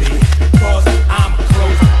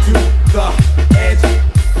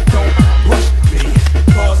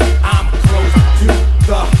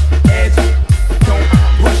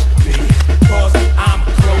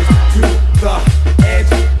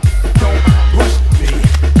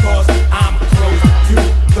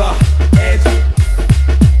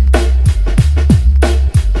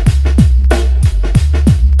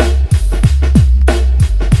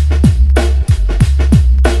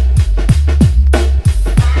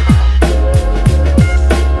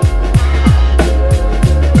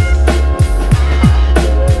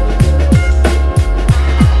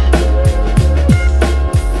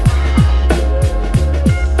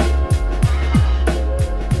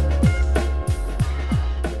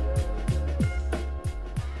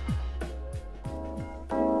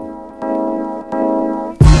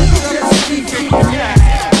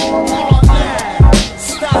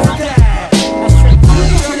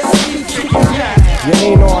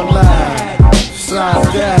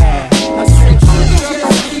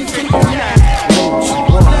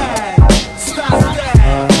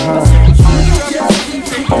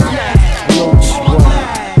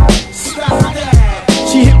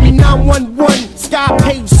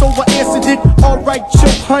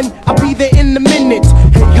done, I'll be there in a minute.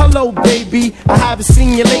 Hey, hello, baby. I haven't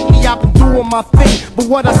seen you lately, I've been doing my thing. But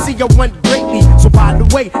what I see, I went greatly. So by the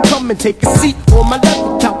way, come and take a seat on my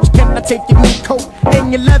leather couch. Can I take your meat coat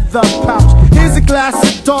and your leather pouch? Here's a glass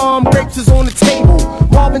of Dom, grapes is on the table.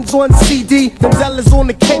 Marvin's on CD, Denzel is on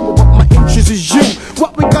the cable. But my interest is you.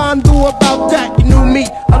 What we gonna do about that? You knew me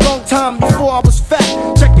a long time before I was fat.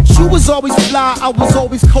 Check it, you was always fly, I was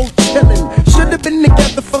always cold chillin'. Should've been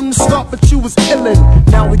together from the start, but you was illin'.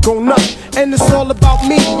 Now we grown up, and it's all about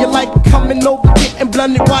me. You like coming over, getting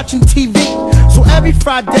blunted, watching TV. So every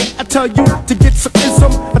Friday I tell you to get some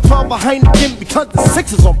ism. I 12 behind again because the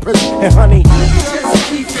 6 is on prison. And honey, you just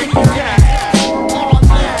keep thinking that.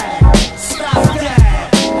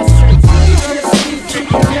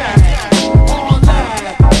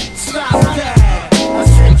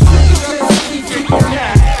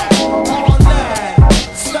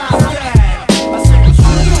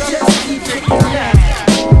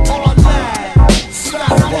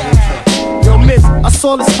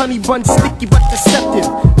 Saw this honey bun sticky but deceptive.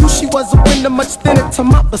 Knew she was a winner, much thinner to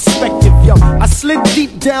my perspective. Yo, I slid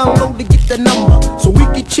deep down low to get the number, so we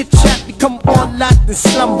could chit chat, become all locked in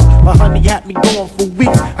slumber. My honey had me going for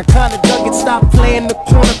weeks. I kinda dug it, stopped playing the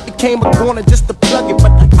corner, became a corner just to plug it.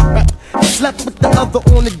 But I slept with the other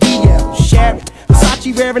on the DL. Sharon,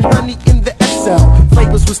 Versace wearing honey in the SL.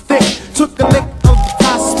 Flavors was thick, took a lick of the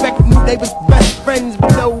prospect. Knew they was best friends,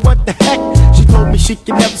 but know what the heck. Told me she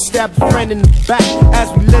could never stab a friend in the back. As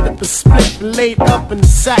we lit up a split and laid up in the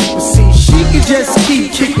sack. But see, she could just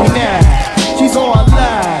keep kicking that. She's all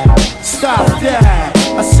alive, stop that.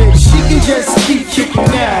 I said she could just keep kicking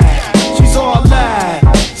that. She's all alive,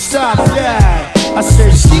 stop that. I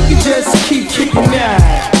said she could just keep kicking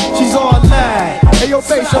that. She's all alive. Hey yo,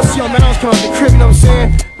 face, yo, see, yo, man, I was coming to the crib, you know what I'm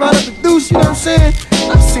saying? Right up the deuce, you know what I'm saying?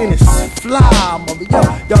 I've seen this fly,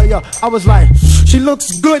 mother, yo, I was like, she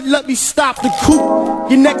looks good, let me stop the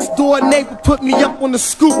coupe. Your next door neighbor put me up on the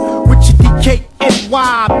scoop with your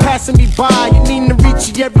DKNY passing me by. You need to reach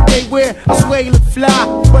you every day where I swear you look fly.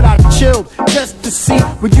 But I chilled just to see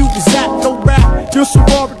where you was at, no rap. Your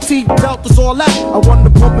sorority belt was all that. I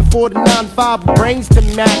wanted a woman for the 9-5 brains to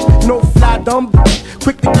match. No fly dumb,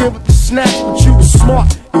 quick to give it the snatch. But you was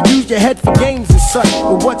smart, you used your head for games and such.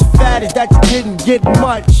 But what's fat is that you didn't get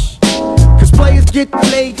much. Cause players get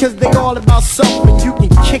played cause they all about self. And you can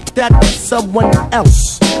kick that to someone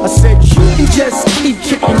else. I said you can just keep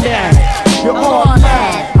kicking that. You're all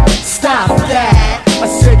mad, stop that. I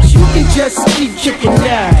said you can just keep kicking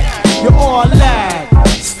that. You're all mad,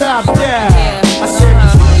 stop that. I said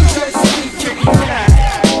you can just keep kicking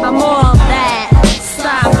that. I'm all that,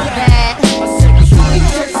 stop that. I said you can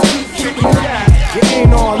just keep kicking that. You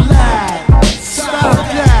ain't all mad, stop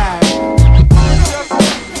that.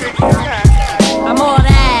 I'm all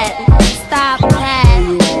that, stop that.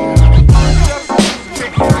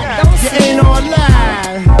 You ain't all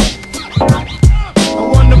lie. I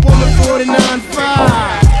want the woman 49.5.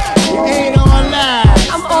 You ain't all lie.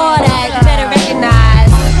 I'm all that, you better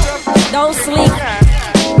recognize. Don't sleep.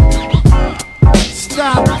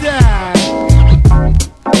 Stop that.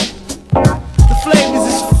 The flavors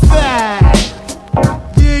is fat.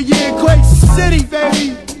 Yeah, Quake City, baby.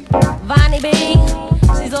 Vonnie B,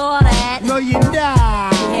 she's all that. No, you're not.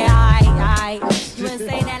 Yeah, I. You wouldn't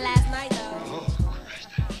say that last night, though.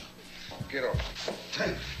 Get off.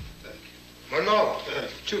 Manolo,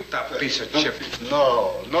 shoot that piece of chip.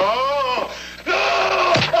 No.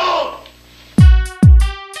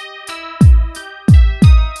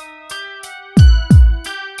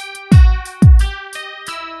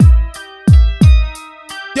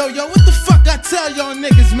 Yo, what the fuck I tell y'all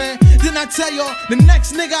niggas, man? Didn't I tell y'all the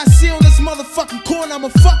next nigga I see on this motherfucking corner, I'ma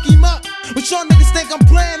fuck him up? But y'all niggas think I'm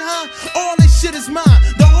playing, huh? All this shit is mine.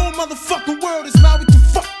 The whole motherfucking world is mine. What the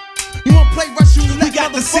fuck? You wanna play Russian roulette? We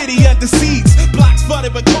got the city under siege. Blocks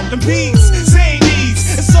flooded with coke and bees. Same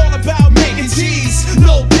needs. It's all about making cheese.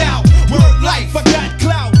 No doubt. Word life, I got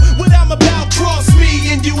clout. What I'm about, cross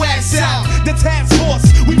me and you ass out. The task force,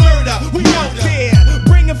 we murder, we out there.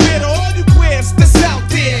 Bringing fear to all you queers that's out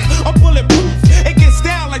there. I'm bulletproof, it gets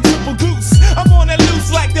down like triple goose. I'm on the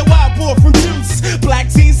loose like the wild boar from Juice. Black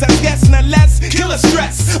teens, I'm guessing less. Killer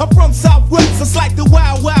stress. I'm from Southwest, it's like the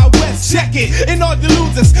Wild Wild West. Check it, and all the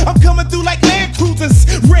losers. I'm coming through like Land Cruisers,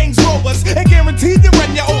 Range Rovers, and guaranteed to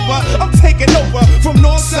run you over. I'm taking over from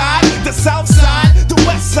North Side, the South Side, the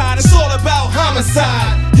West Side. It's all about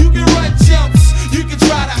homicide. You can run jumps, you can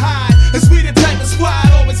try to hide. Cause we the type of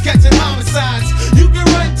squad always catching homicides. You can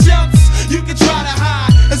run jumps, you can try to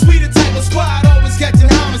hide. Cause we the type of squad always catching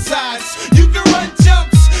homicides. You can run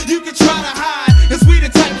jumps, you can try to hide. Cause we the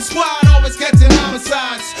type of squad always catching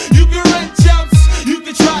homicides. You can run jumps, you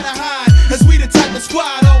can try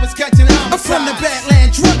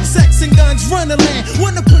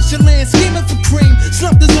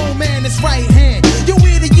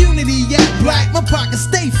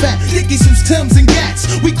straps, Timbs and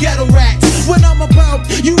Gats, we ghetto rats. When I'm about,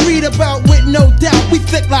 you read about with no doubt. We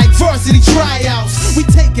thick like varsity tryouts. We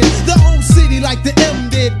taking the whole city like the M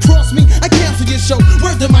did. Cross me, I cancel your show.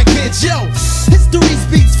 Word to my kids, yo. History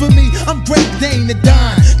speaks for me. I'm Great Dane to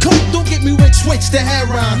dine. Coke don't get me rich, switch to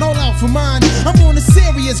heroin. All out for mine. I'm on a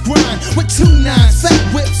serious grind with 2 9s, fat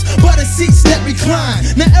whips, butter seats that recline.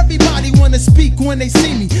 Now everybody wanna speak when they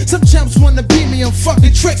see me. Some chumps wanna be me on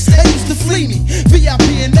fucking tricks. They used to flee me.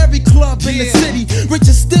 VIP in every club in the city.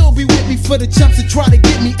 Riches still be with me for the chumps that try to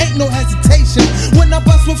get me. Ain't no hesitation. When I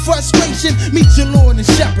bust with frustration, meet your Lord and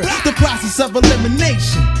Shepherd. The process of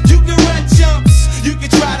elimination. You can run jumps, you can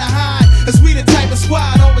try to hide. As we the type of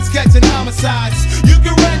squad always catching homicides. You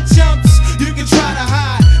can run jumps, you can try to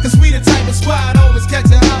hide. Cause we the type of squad always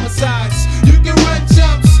catching homicides. You can run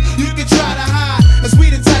jumps, you can try to hide. As we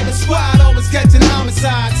the type of squad always catching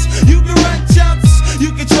homicides. You can run jumps,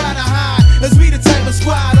 you can try to hide. As we the type of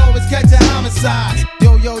squad always catching homicide.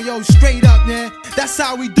 Yo, straight up, man. That's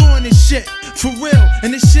how we doing this shit. For real.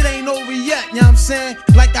 And this shit ain't over yet, you know what I'm saying?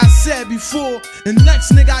 Like I said before, the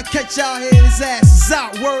next nigga I catch out here, his ass is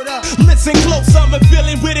out. Word up. Listen close, I'm a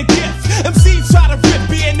villain with a gift. MCs try to rip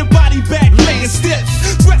me in the body back, laying stiff.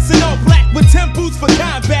 Dressing all black with 10 boots for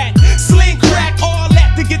combat. Sling crack, all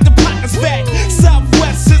that to get the pockets back.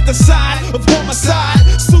 Southwest is the side of homicide.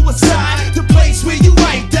 Suicide, the place where you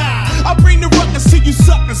might die. I bring the ruckus to you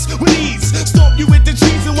suckers with ease. Stomp you with the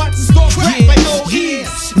trees and watch the storm crack like old ease.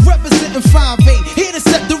 Representing 5'8", here to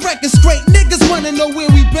set the record straight. Niggas wanna know where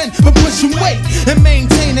we been, but pushing weight and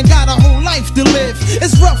maintaining. Got a whole life to live.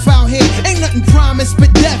 It's rough out here, ain't nothing promised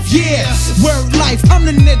but death. Yeah, word life. I'm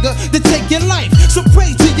the nigga to take your life. So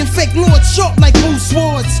pray to your fake lord, short like moose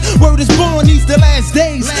swords. Word is born these the last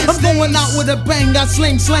days. I'm going out with a bang. I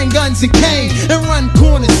sling guns and cane and run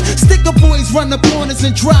corners. Sticker boys run up on us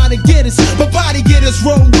and try to get us, but body getters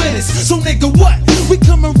roll with us. So nigga, what? We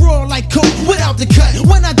coming raw like coke without the cut.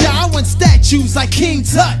 When I die, I want statues like King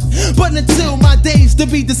Tut. But until my days to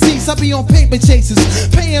be deceased, I be on paper chases,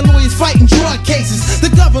 paying lawyers, fighting drug cases. The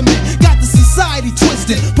government got the society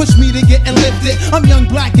twisted, push me to get lifted. I'm young,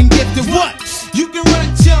 black, and gifted. What? You can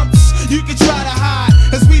run jumps, you can try to hide.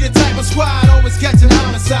 Cause we the type of squad always catching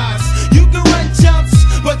homicides. You can run jumps,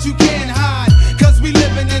 but you can't hide. Cause we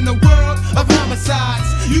living in the world of homicides.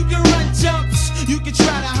 You can run jumps, you can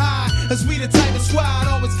try to hide. Cause we the type of squad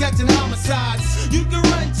always catching homicides. You can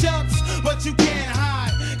run jumps, but you can't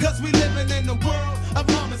hide. Cause we living in the world of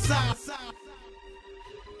homicides.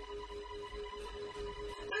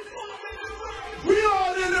 We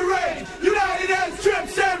all in the rage, united as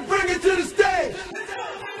trips and bring it to the stage.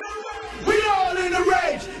 We all in the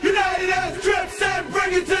rage, united as trips and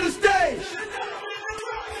bring it to the stage.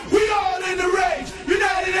 We all in the rage,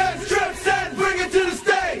 united as trips and bring it to the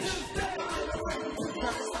stage.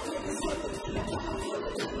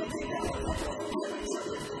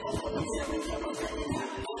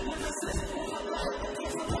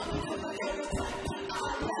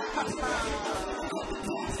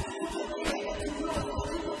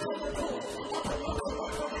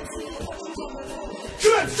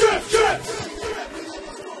 Trips, trips, trips!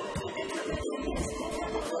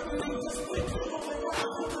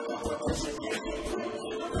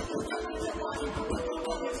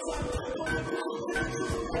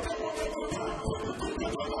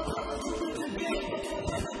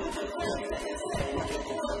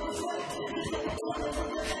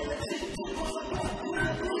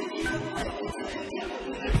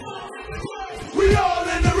 We all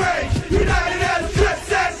in the rage, united as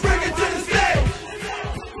trips and bring it to the stage.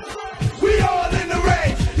 We all in the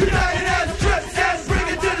rage, united as trips and bring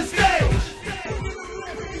it to the stage.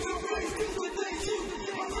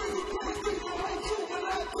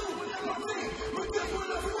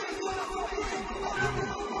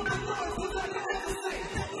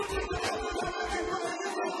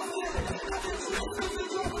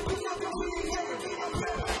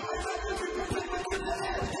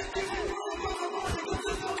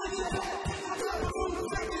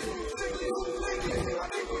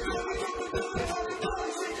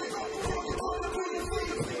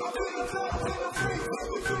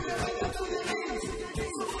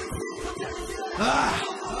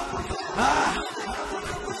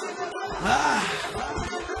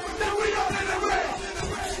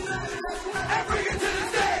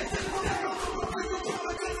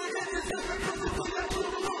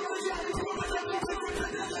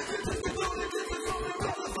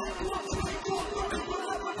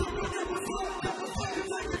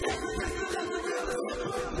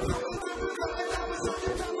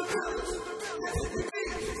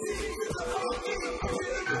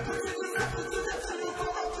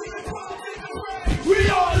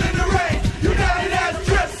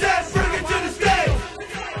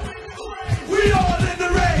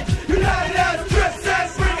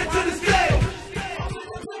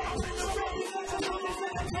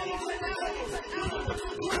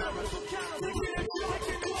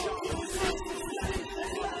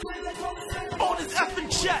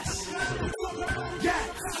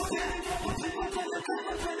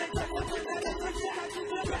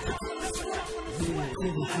 To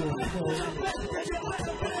let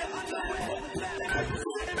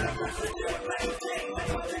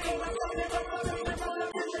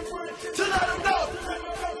them know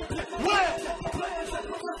where.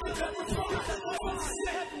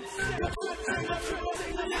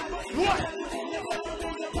 What?